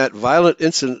in that violent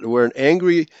incident where an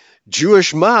angry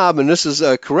Jewish mob, and this is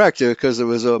correct because it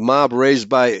was a mob raised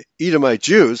by Edomite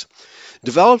Jews,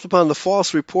 developed upon the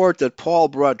false report that Paul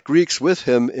brought Greeks with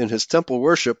him in his temple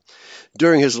worship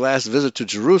during his last visit to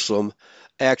Jerusalem,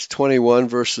 Acts 21,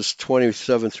 verses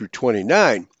 27 through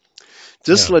 29.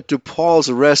 This yeah, led to Paul's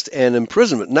arrest and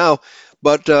imprisonment. Now,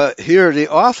 but here the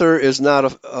author is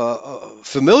not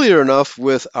familiar enough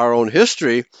with our own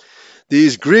history.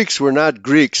 These Greeks were not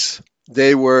Greeks.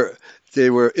 They were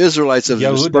Israelites of the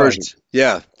dispersion. Yahudites,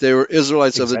 Yeah, they were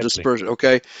Israelites of the exactly. dispersion.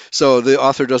 Okay, so the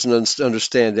author doesn't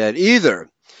understand that either.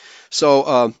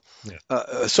 So,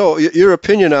 Yeah. so your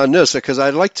opinion on this, because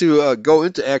I'd like to go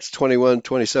into Acts 21,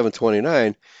 27,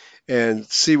 29, and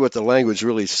see what the language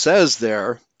really says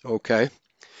there. Okay,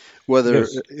 whether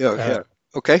Yes. yeah.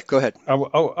 Okay, go ahead. I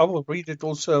will read it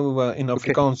also in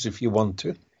Okay. Afrikaans if you want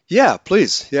to. Yeah,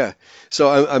 please. Yeah. So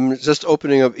I'm just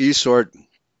opening up eSword,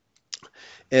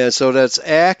 And so that's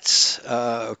Acts.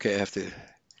 Okay, I have to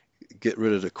get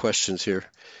rid of the questions here.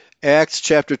 Acts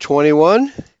chapter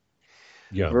 21,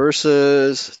 Yeah.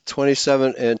 verses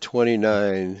 27 and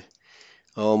 29.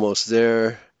 Almost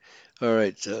there. All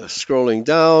right, scrolling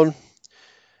down.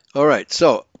 All right,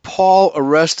 so Paul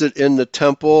arrested in the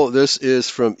temple. This is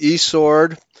from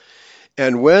Esword.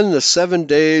 And when the 7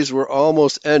 days were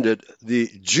almost ended, the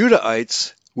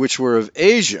Judahites, which were of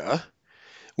Asia,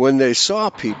 when they saw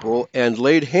people, and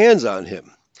laid hands on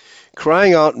him,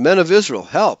 crying out, Men of Israel,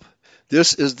 help!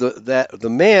 This is the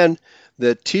man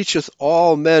that teacheth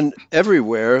all men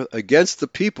everywhere against the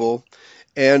people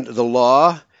and the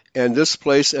law, and this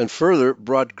place, and further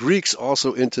brought Greeks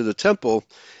also into the temple,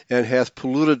 and hath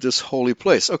polluted this holy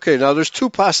place. Okay, now there's two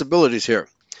possibilities here.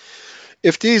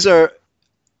 If these are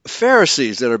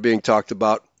Pharisees that are being talked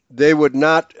about, they would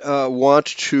not want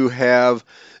to have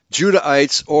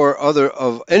Judahites or other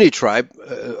of any tribe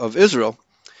of Israel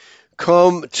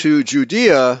come to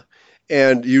Judea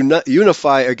and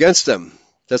unify against them.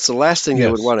 That's the last thing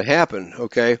that would Yes. want to happen.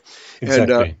 Okay, and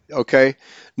Exactly. okay,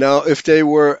 now if they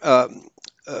were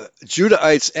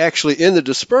Judahites actually in the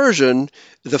dispersion,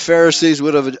 the Pharisees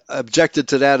would have objected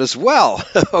to that as well.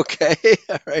 Okay,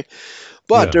 all right.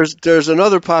 But Yeah. there's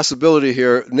another possibility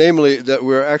here, namely that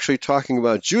we're actually talking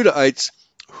about Judahites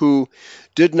who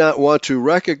did not want to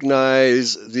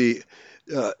recognize the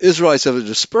Israelites of the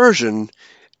dispersion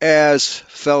as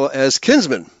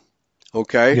kinsmen.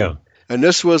 Okay, Yeah. and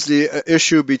this was the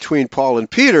issue between Paul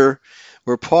and Peter,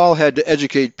 where Paul had to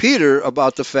educate Peter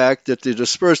about the fact that the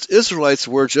dispersed Israelites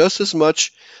were just as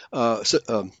much But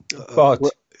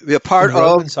a part in of.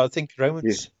 Romans, I think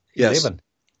Romans Yes. 11.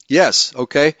 Yes,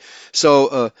 okay.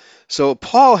 So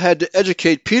Paul had to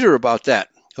educate Peter about that,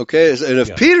 okay? And if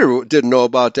Yeah. Peter didn't know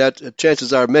about that,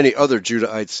 chances are many other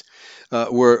Judahites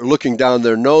were looking down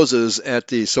their noses at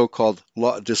the so-called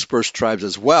dispersed tribes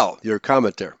as well. Your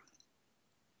comment there.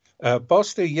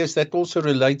 Pastor, yes, that also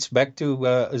relates back to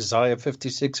Isaiah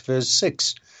 56, verse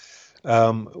 6,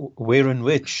 wherein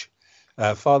which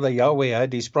Father Yahweh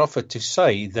had his prophet to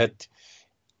say that,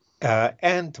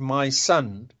 and my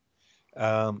son,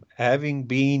 having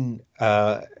been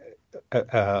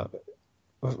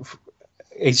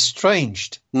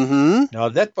estranged. Mm-hmm. Now,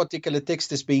 that particular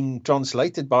text is being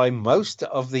translated by most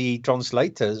of the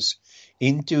translators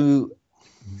into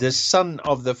the son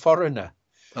of the foreigner,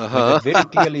 when Uh-huh. it very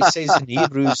clearly says in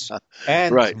Hebrews,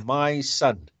 and Right. my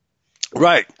son,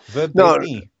 Right. verb Now,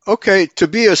 beni. okay, to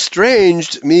be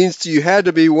estranged means you had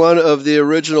to be one of the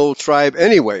original tribe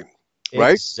anyway,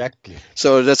 right? Exactly.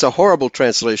 So that's a horrible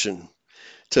translation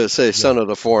to say Yeah. son of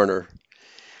the foreigner.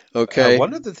 Okay.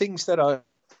 One of the things that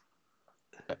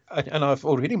and I've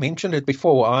already mentioned it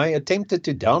before, I attempted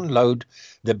to download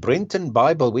the Brenton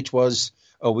Bible,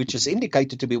 which is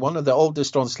indicated to be one of the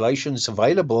oldest translations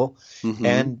available. Mm-hmm.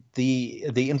 And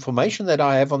the information that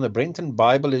I have on the Brenton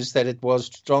Bible is that it was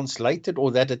translated,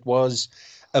 or that it was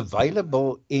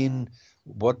available in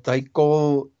what they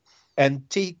call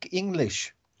antique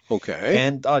English. Okay.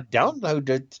 And I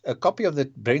downloaded a copy of the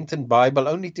Brenton Bible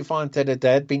only to find that it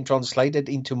had been translated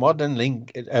into modern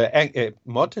English,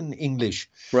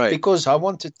 Right. because I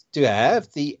wanted to have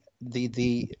the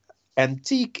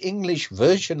antique English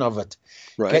version of it.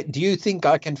 Right. Do you think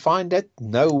I can find that?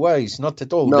 No ways, not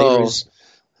at all. No.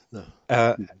 No.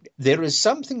 There is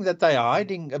something that they're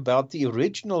hiding about the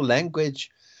original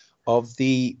language of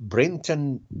the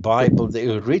Brenton Bible,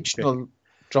 the original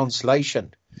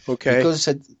translation, Okay. because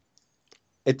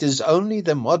it is only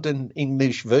the modern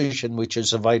English version which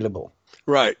is available.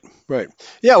 Right. Right.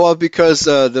 Yeah. Well, because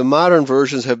the modern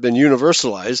versions have been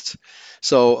universalized.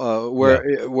 So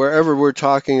wherever we're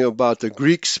talking about the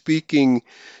Greek-speaking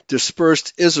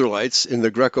dispersed Israelites in the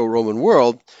Greco-Roman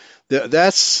world,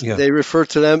 they refer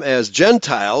to them as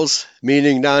Gentiles,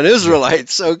 meaning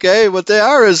non-Israelites. Okay, but they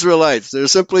are Israelites. They're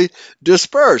simply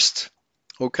dispersed.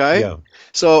 Okay. Yeah.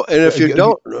 So, and if you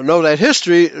don't know that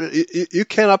history, you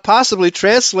cannot possibly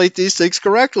translate these things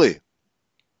correctly.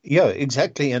 Yeah,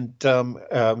 exactly. And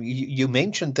you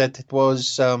mentioned that it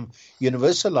was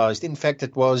universalized. In fact,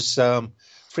 it was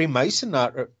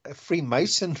Freemasonized.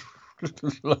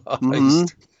 Mm-hmm.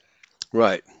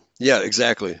 Right. Yeah,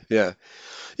 exactly. Yeah.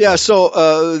 Yeah,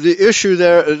 so the issue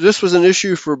there, this was an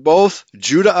issue for both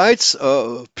Judahites,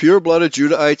 pure-blooded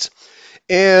Judahites,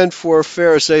 and for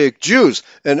Pharisaic Jews.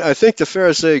 And I think the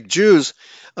Pharisaic Jews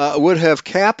would have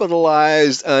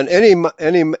capitalized on any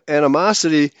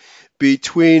animosity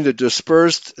between the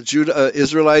dispersed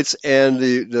Israelites and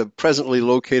the presently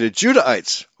located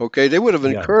Judahites. Okay, they would have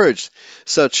encouraged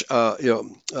such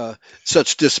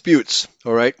such disputes.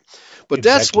 All right, But Exactly.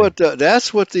 that's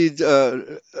what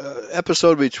the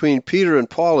episode between Peter and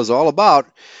Paul is all about.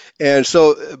 And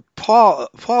so Paul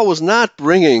was not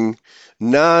bringing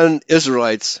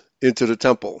non-Israelites into the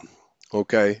temple.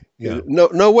 Okay, Yeah.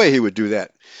 no way he would do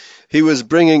that. He was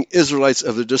bringing Israelites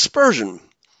of the dispersion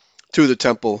to the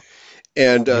temple,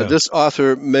 and Yeah. this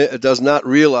author does not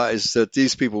realize that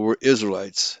these people were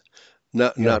Israelites,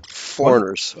 Yeah. not One.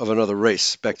 foreigners of another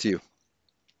race. Back to you.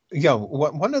 Yeah.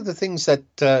 One of the things that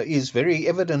is very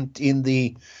evident in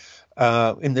the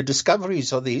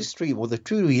discoveries of the history, or the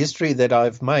true history that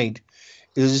I've made,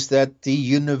 is that the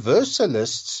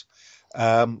Universalists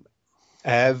um,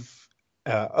 have,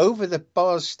 over the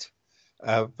past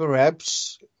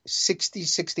perhaps 60,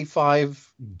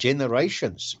 65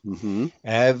 generations, Hmm.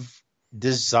 have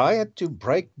desired to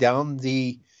break down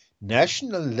the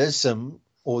nationalism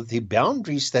or the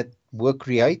boundaries that were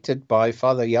created by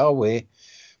Father Yahweh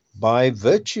by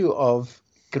virtue of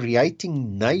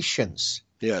creating nations.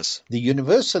 Yes. The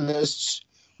Universalists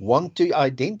want to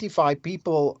identify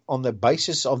people on the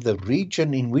basis of the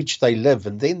region in which they live,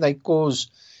 and then they cause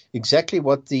exactly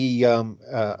what the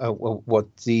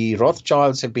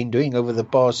Rothschilds have been doing over the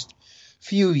past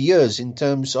few years in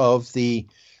terms of the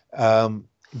um,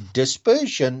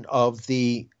 dispersion of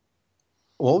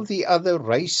all the other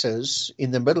races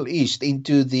in the Middle East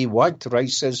into the white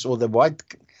races, or the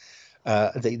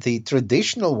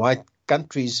traditional white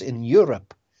countries in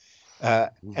Europe.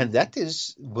 And that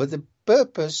is with the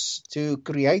purpose to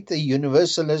create a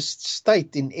universalist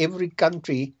state in every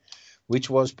country which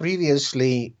was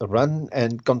previously run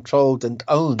and controlled and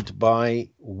owned by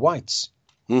whites,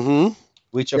 Hmm.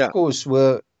 which of Yeah. course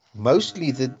were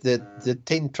mostly the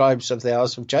 10 tribes of the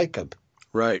house of Jacob.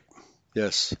 Right.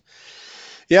 Yes.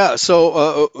 Yeah.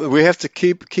 So we have to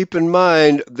keep in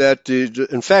mind that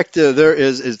in fact there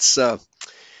is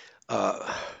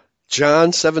uh,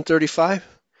 John 7:35,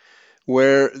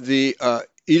 where the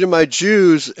Edomite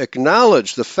Jews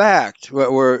acknowledge the fact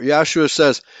where Yahshua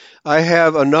says, "I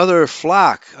have another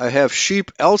flock. I have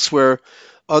sheep elsewhere,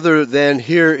 other than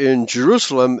here in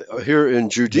Jerusalem, here in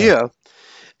Yeah, Judea,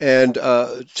 and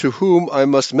to whom I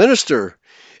must minister."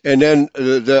 And then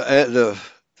the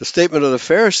statement of the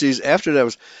Pharisees after that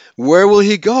was, "Where will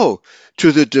he go?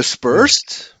 To the yeah,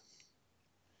 dispersed,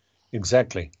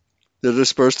 exactly. the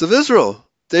dispersed of Israel."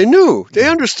 They knew, they Yeah,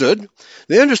 understood,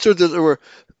 that there were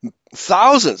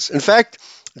thousands. In fact,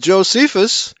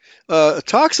 Josephus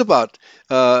talks about,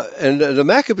 and the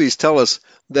Maccabees tell us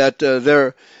that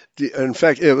in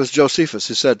fact, it was Josephus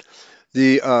who said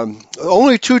the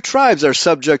only two tribes are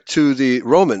subject to the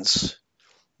Romans.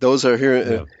 Those are here,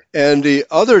 yeah, and the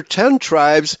other 10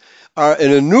 tribes are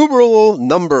an innumerable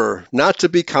number, not to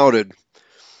be counted.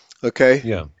 Okay.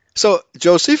 yeah, So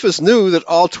Josephus knew that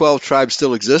all 12 tribes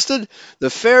still existed. The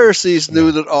Pharisees knew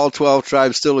yeah. that all 12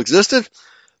 tribes still existed.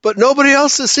 But nobody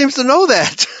else seems to know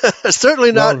that.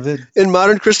 Certainly not Well, in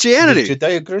modern the Christianity.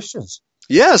 Judeo-Christians,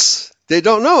 Yes, they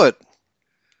don't know it.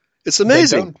 It's they amazing.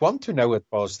 don't want to know it,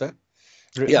 Pastor.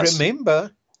 Yes.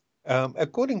 Remember,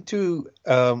 according to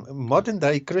modern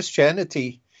day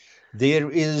Christianity, there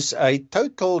is a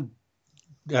total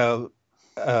uh,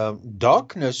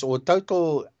 darkness or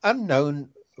total unknown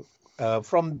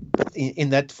in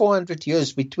that 400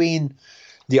 years between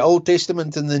the Old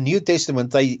Testament and the New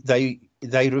Testament.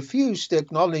 They refuse to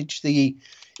acknowledge the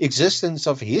existence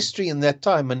of history in that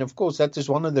time, and of course that is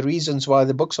one of the reasons why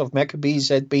the books of Maccabees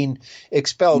had been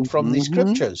expelled from the Hmm.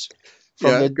 scriptures,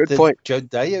 from Yeah, good the point.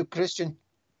 Judeo-Christian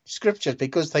scriptures,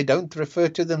 because they don't refer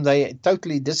to them. They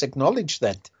totally disacknowledge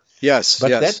that. Yes, But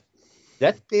yes.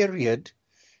 that period,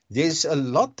 there's a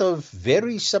lot of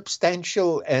very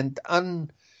substantial and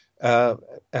uh,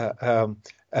 uh, um,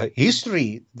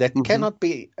 history that Hmm. cannot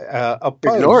be Ignored.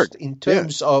 opposed in Yeah,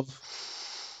 terms of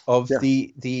yeah.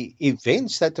 the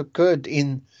events that occurred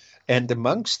in and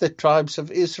amongst the tribes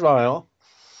of Israel,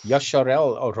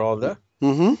 Yasharel, or rather,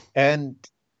 Hmm. and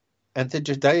the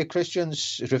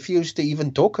Judeo-Christians refuse to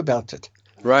even talk about it.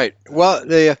 Right. Well,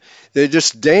 they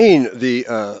disdain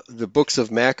the books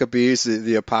of Maccabees,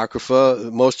 the Apocrypha.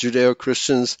 Most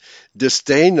Judeo-Christians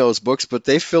disdain those books, but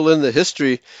they fill in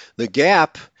the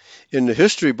gap in the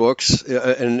history books,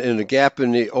 and the gap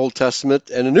in the Old Testament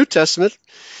and the New Testament,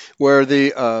 where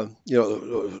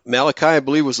Malachi, I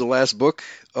believe, was the last book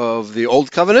of the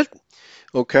Old Covenant.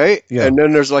 Okay, Yeah, and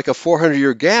then there's like a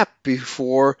 400-year gap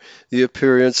before the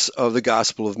appearance of the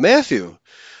Gospel of Matthew.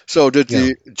 So did yeah,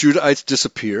 the Judahites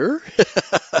disappear?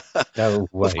 no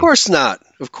Of way. course not.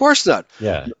 Of course not.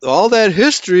 Yeah, All that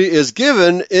history is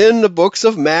given in the books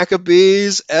of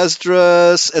Maccabees,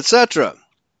 Esdras, etc.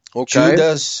 Okay.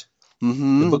 Judas,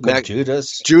 the Mm-hmm. book of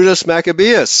Judas. Judas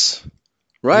Maccabeus.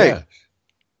 Right. Yeah,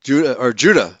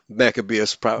 Judah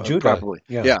Maccabeus, Judah. probably.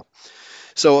 Yeah. Yeah.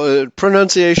 So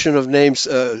pronunciation of names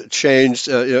changed.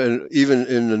 And even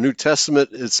in the New Testament,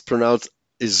 it's pronounced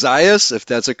Isaiah, if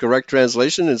that's a correct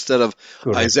translation, instead of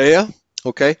Correct. Isaiah.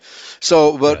 Okay.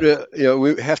 So, but Yeah.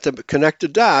 we have to connect the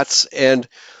dots, and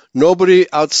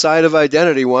nobody outside of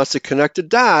identity wants to connect the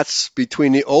dots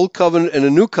between the Old Covenant and the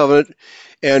New Covenant.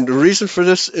 And the reason for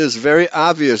this is very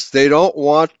obvious. They don't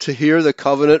want to hear the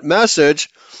covenant message.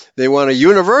 They want to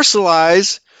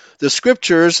universalize the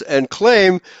scriptures and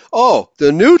claim, oh,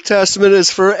 the New Testament is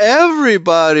for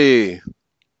everybody,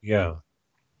 Yeah.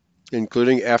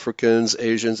 including Africans,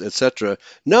 Asians, etc.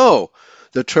 No,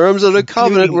 the terms of the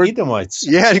covenant were, Including Edomites.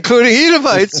 yeah, including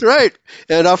Edomites, right,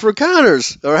 and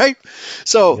Afrikaners, all right.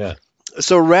 So,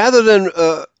 so rather than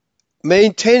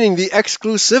maintaining the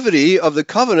exclusivity of the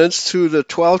covenants to the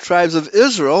 12 tribes of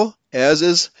Israel, as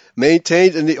is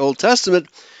maintained in the Old Testament,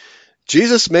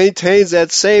 Jesus maintains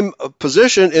that same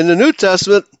position in the New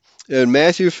Testament in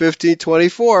Matthew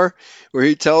 15:24, where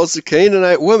he tells the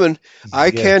Canaanite woman,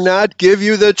 I cannot give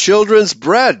you the children's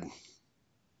bread.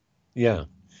 Yeah.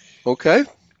 Okay.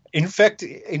 In fact,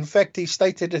 he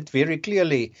stated it very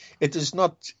clearly. It is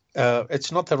not.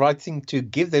 It's not the right thing to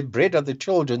give the bread of the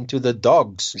children to the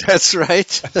dogs. That's right.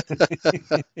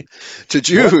 To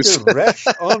Jews. What a rash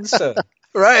answer.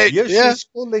 Right. She's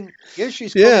calling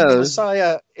the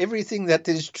Messiah everything that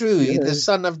is true. He's the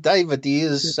son of David. He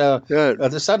is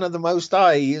the son of the Most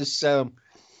High. He is, yet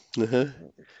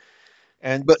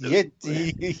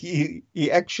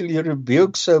he actually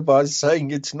rebukes her by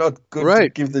saying it's not good to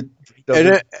give the.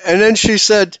 And then she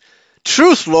said,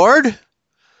 "Truth, Lord,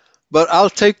 but I'll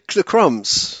take the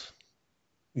crumbs."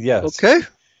 Yes. Okay.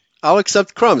 I'll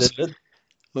accept crumbs.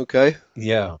 Okay.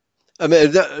 Yeah. I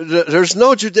mean, there's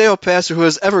no Judeo pastor who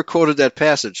has ever quoted that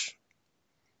passage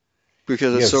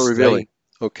because it's so revealing.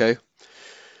 Okay.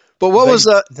 But what was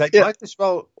that?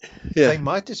 They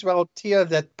might as well tear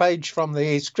that page from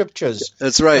the scriptures.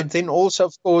 That's right. And then also,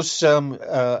 of course,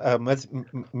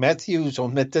 Matthew's or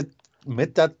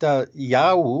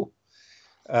Yahu,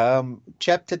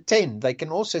 chapter 10. They can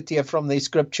also tear from the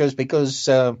scriptures because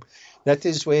that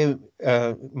is where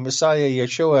Messiah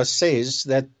Yeshua says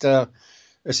that.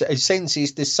 Sends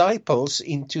his disciples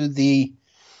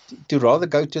to rather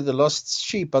go to the lost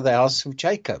sheep of the house of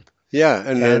Jacob. Yeah,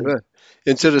 and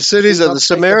into the cities of the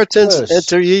Samaritans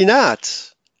enter ye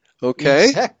not. Okay.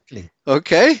 Exactly.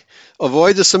 Okay.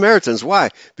 Avoid the Samaritans. Why?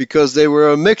 Because they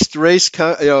were a mixed race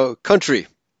country.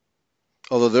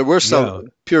 Although there were some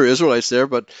pure Israelites there,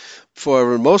 but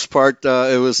for the most part,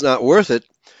 it was not worth it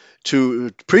to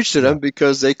preach to them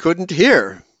because they couldn't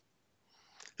hear.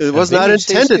 It was not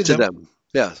intended to them.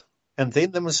 Yeah. And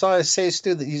then the Messiah says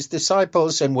to his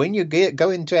disciples, and when you go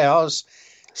into a house,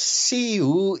 see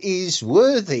who is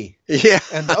worthy. Yeah.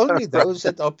 And only those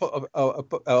that are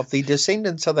of the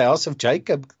descendants of the house of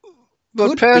Jacob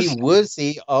could be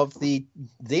worthy of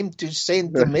them to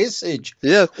send the message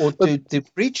or to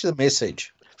preach the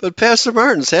message. But Pastor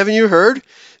Martins, haven't you heard?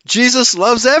 Jesus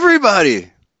loves everybody.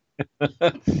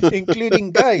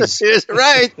 Including guys.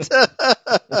 Right.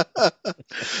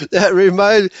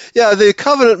 That the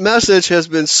covenant message has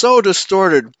been so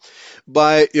distorted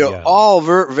by all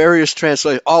various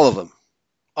translations, all of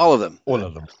them.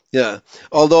 Yeah.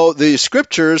 Although the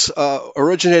scriptures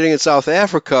originating in South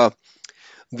Africa,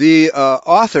 the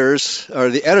authors or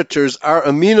the editors are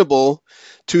amenable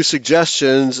to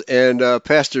suggestions, and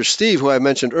Pastor Steve, who I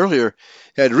mentioned earlier,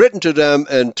 had written to them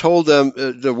and told them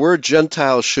the word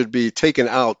Gentile should be taken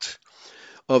out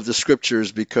of the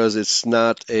scriptures because it's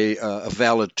not a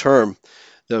valid term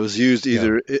that was used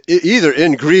either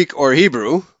in Greek or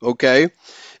Hebrew. Okay,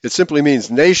 it simply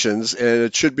means nations, and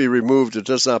it should be removed. It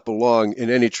does not belong in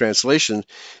any translation.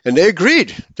 And they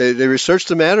agreed. They researched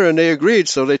the matter and they agreed,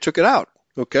 so they took it out.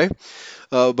 Okay,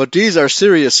 but these are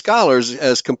serious scholars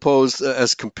as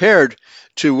compared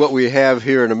to what we have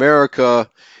here in America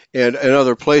and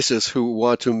other places who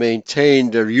want to maintain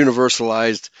their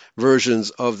universalized versions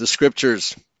of the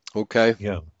scriptures.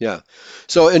 Okay? Yeah.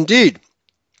 So indeed,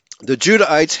 the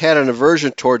Judahites had an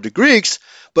aversion toward the Greeks,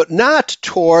 but not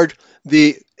toward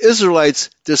the Israelites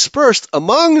dispersed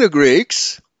among the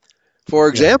Greeks. For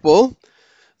example,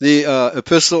 the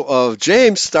epistle of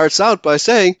James starts out by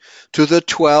saying, to the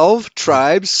 12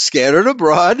 tribes scattered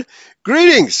abroad,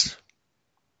 greetings.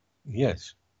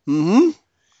 Yes. Mm-hmm.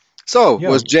 So,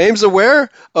 was James aware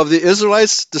of the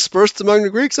Israelites dispersed among the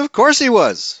Greeks? Of course he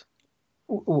was.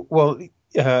 Well,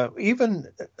 even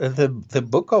the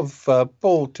book of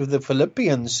Paul to the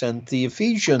Philippians and the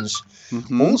Ephesians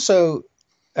also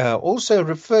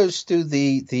refers to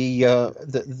the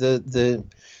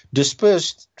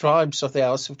dispersed tribes of the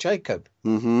house of Jacob.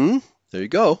 Mm-hmm. There you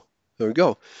go. There we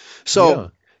go.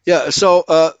 So, Yeah.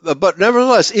 but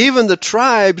nevertheless, even the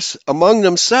tribes among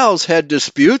themselves had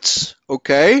disputes,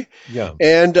 okay? Yeah.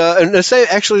 And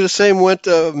the same went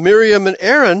Miriam and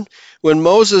Aaron when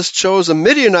Moses chose a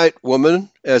Midianite woman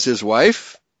as his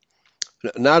wife,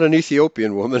 not an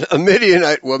Ethiopian woman, a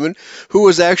Midianite woman who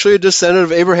was actually a descendant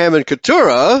of Abraham and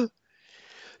Keturah.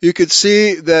 You could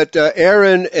see that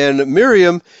Aaron and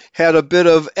Miriam had a bit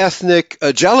of ethnic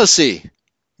jealousy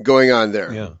going on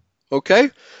there. Yeah.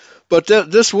 Okay? But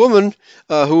this woman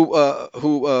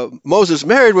who Moses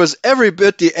married was every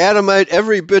bit the Adamite,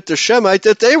 every bit the Shemite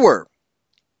that they were.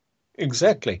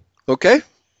 Exactly. Okay?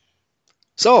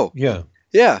 So, yeah.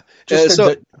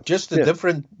 Just a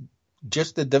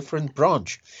different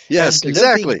branch. Yes, and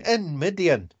exactly. Living in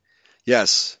Midian.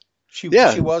 Yes. She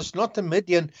was not a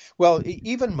Midian. Well,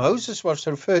 even Moses was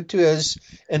referred to as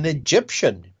an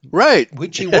Egyptian. Right.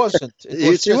 Which he wasn't.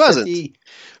 He wasn't.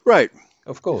 Right.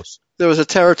 Of course. There was a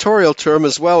territorial term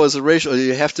as well as a racial.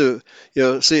 You have to,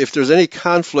 see if there's any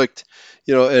conflict,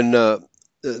 in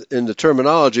the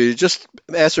terminology. Just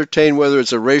ascertain whether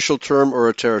it's a racial term or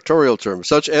a territorial term,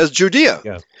 such as Judea.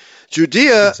 Yeah.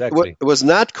 Judea exactly. was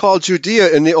not called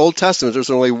Judea in the Old Testament.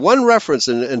 There's only one reference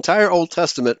in the entire Old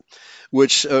Testament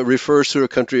which refers to a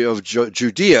country of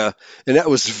Judea, and that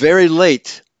was very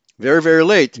late, very, very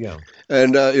late. Yeah.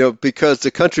 And, because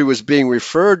the country was being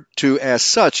referred to as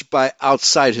such by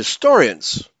outside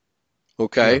historians.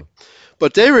 Okay? Yeah.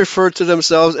 But they referred to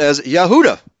themselves as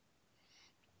Yahuda.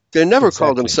 They never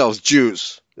called themselves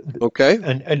Jews. Okay?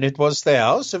 And it was the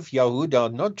house of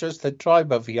Yahuda, not just the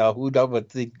tribe of Yahuda, but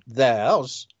the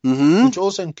house, which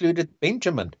also included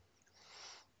Benjamin.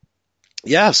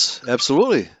 Yes,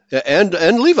 absolutely. And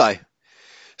Levi.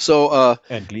 So,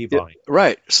 and Levi.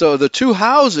 Right. So the two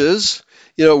houses,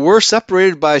 were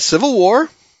separated by civil war.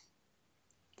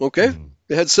 Okay?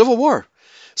 They had civil war.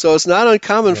 So it's not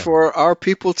uncommon for our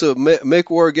people to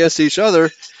make war against each other,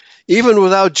 even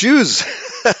without Jews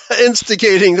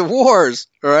instigating the wars.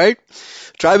 All right?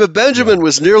 Tribe of Benjamin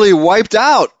was nearly wiped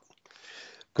out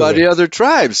by the other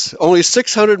tribes. Only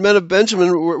 600 men of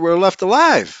Benjamin were left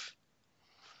alive.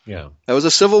 Yeah. That was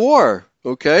a civil war.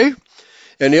 Okay?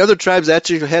 And the other tribes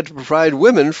actually had to provide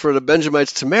women for the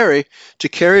Benjamites to marry to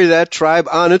carry that tribe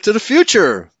on into the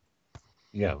future.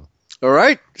 Yeah. All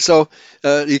right? So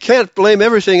you can't blame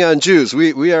everything on Jews.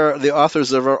 We are the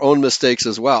authors of our own mistakes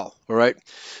as well. All right?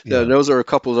 Yeah. Those are a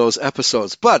couple of those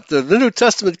episodes. But the New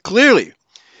Testament clearly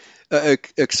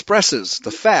expresses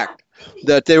the fact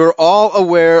that they were all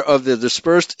aware of the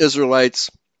dispersed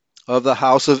Israelites of the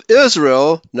house of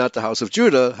Israel, not the house of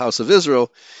Judah, house of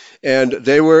Israel, and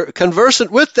they were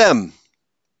conversant with them.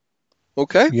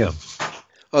 Okay? Yeah.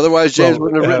 Otherwise, James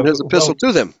wouldn't have written his epistle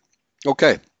to them.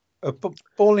 Okay.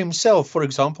 Paul himself, for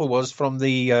example, was from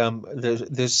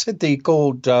the city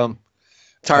called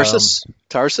Tarsus.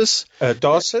 Tarsus.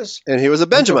 And he was a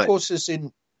Benjamite. Which, of course, is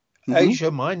in Asia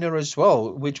Minor as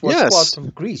well, which was part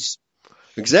of Greece.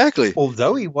 Exactly.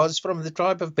 Although he was from the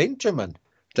tribe of Benjamin.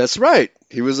 That's right.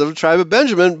 He was of the tribe of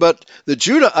Benjamin, but the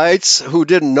Judahites, who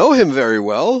didn't know him very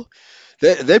well,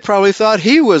 they probably thought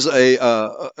he was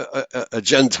a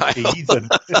Gentile. Heathen.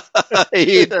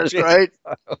 Heathen, right?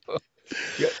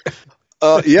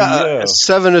 Yeah.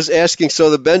 7 is asking, so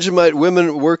the Benjamite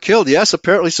women were killed? Yes,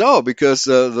 apparently so, because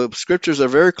the scriptures are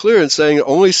very clear in saying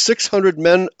only 600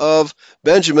 men of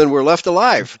Benjamin were left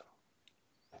alive.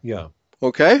 Yeah.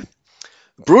 Okay?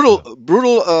 Brutal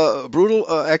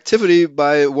activity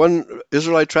by one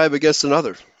Israelite tribe against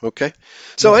another. Okay,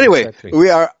 so we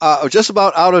are just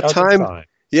about out of time.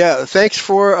 Yeah, thanks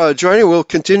for joining. We'll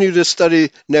continue to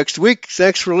study next week.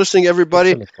 Thanks for listening,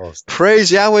 everybody.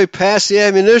 Praise Yahweh. Pass the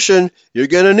ammunition. You're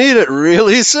going to need it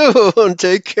really soon.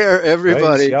 Take care,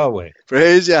 everybody. Praise Yahweh.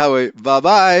 Praise Yahweh.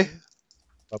 Bye-bye.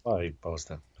 Bye-bye,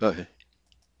 Pastor. Okay.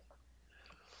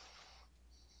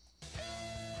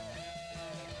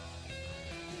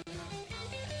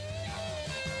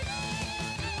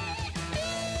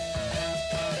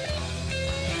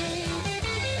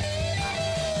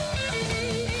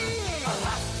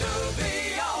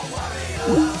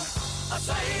 A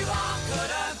slave I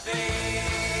couldn't be,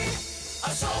 a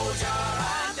soldier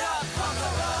and a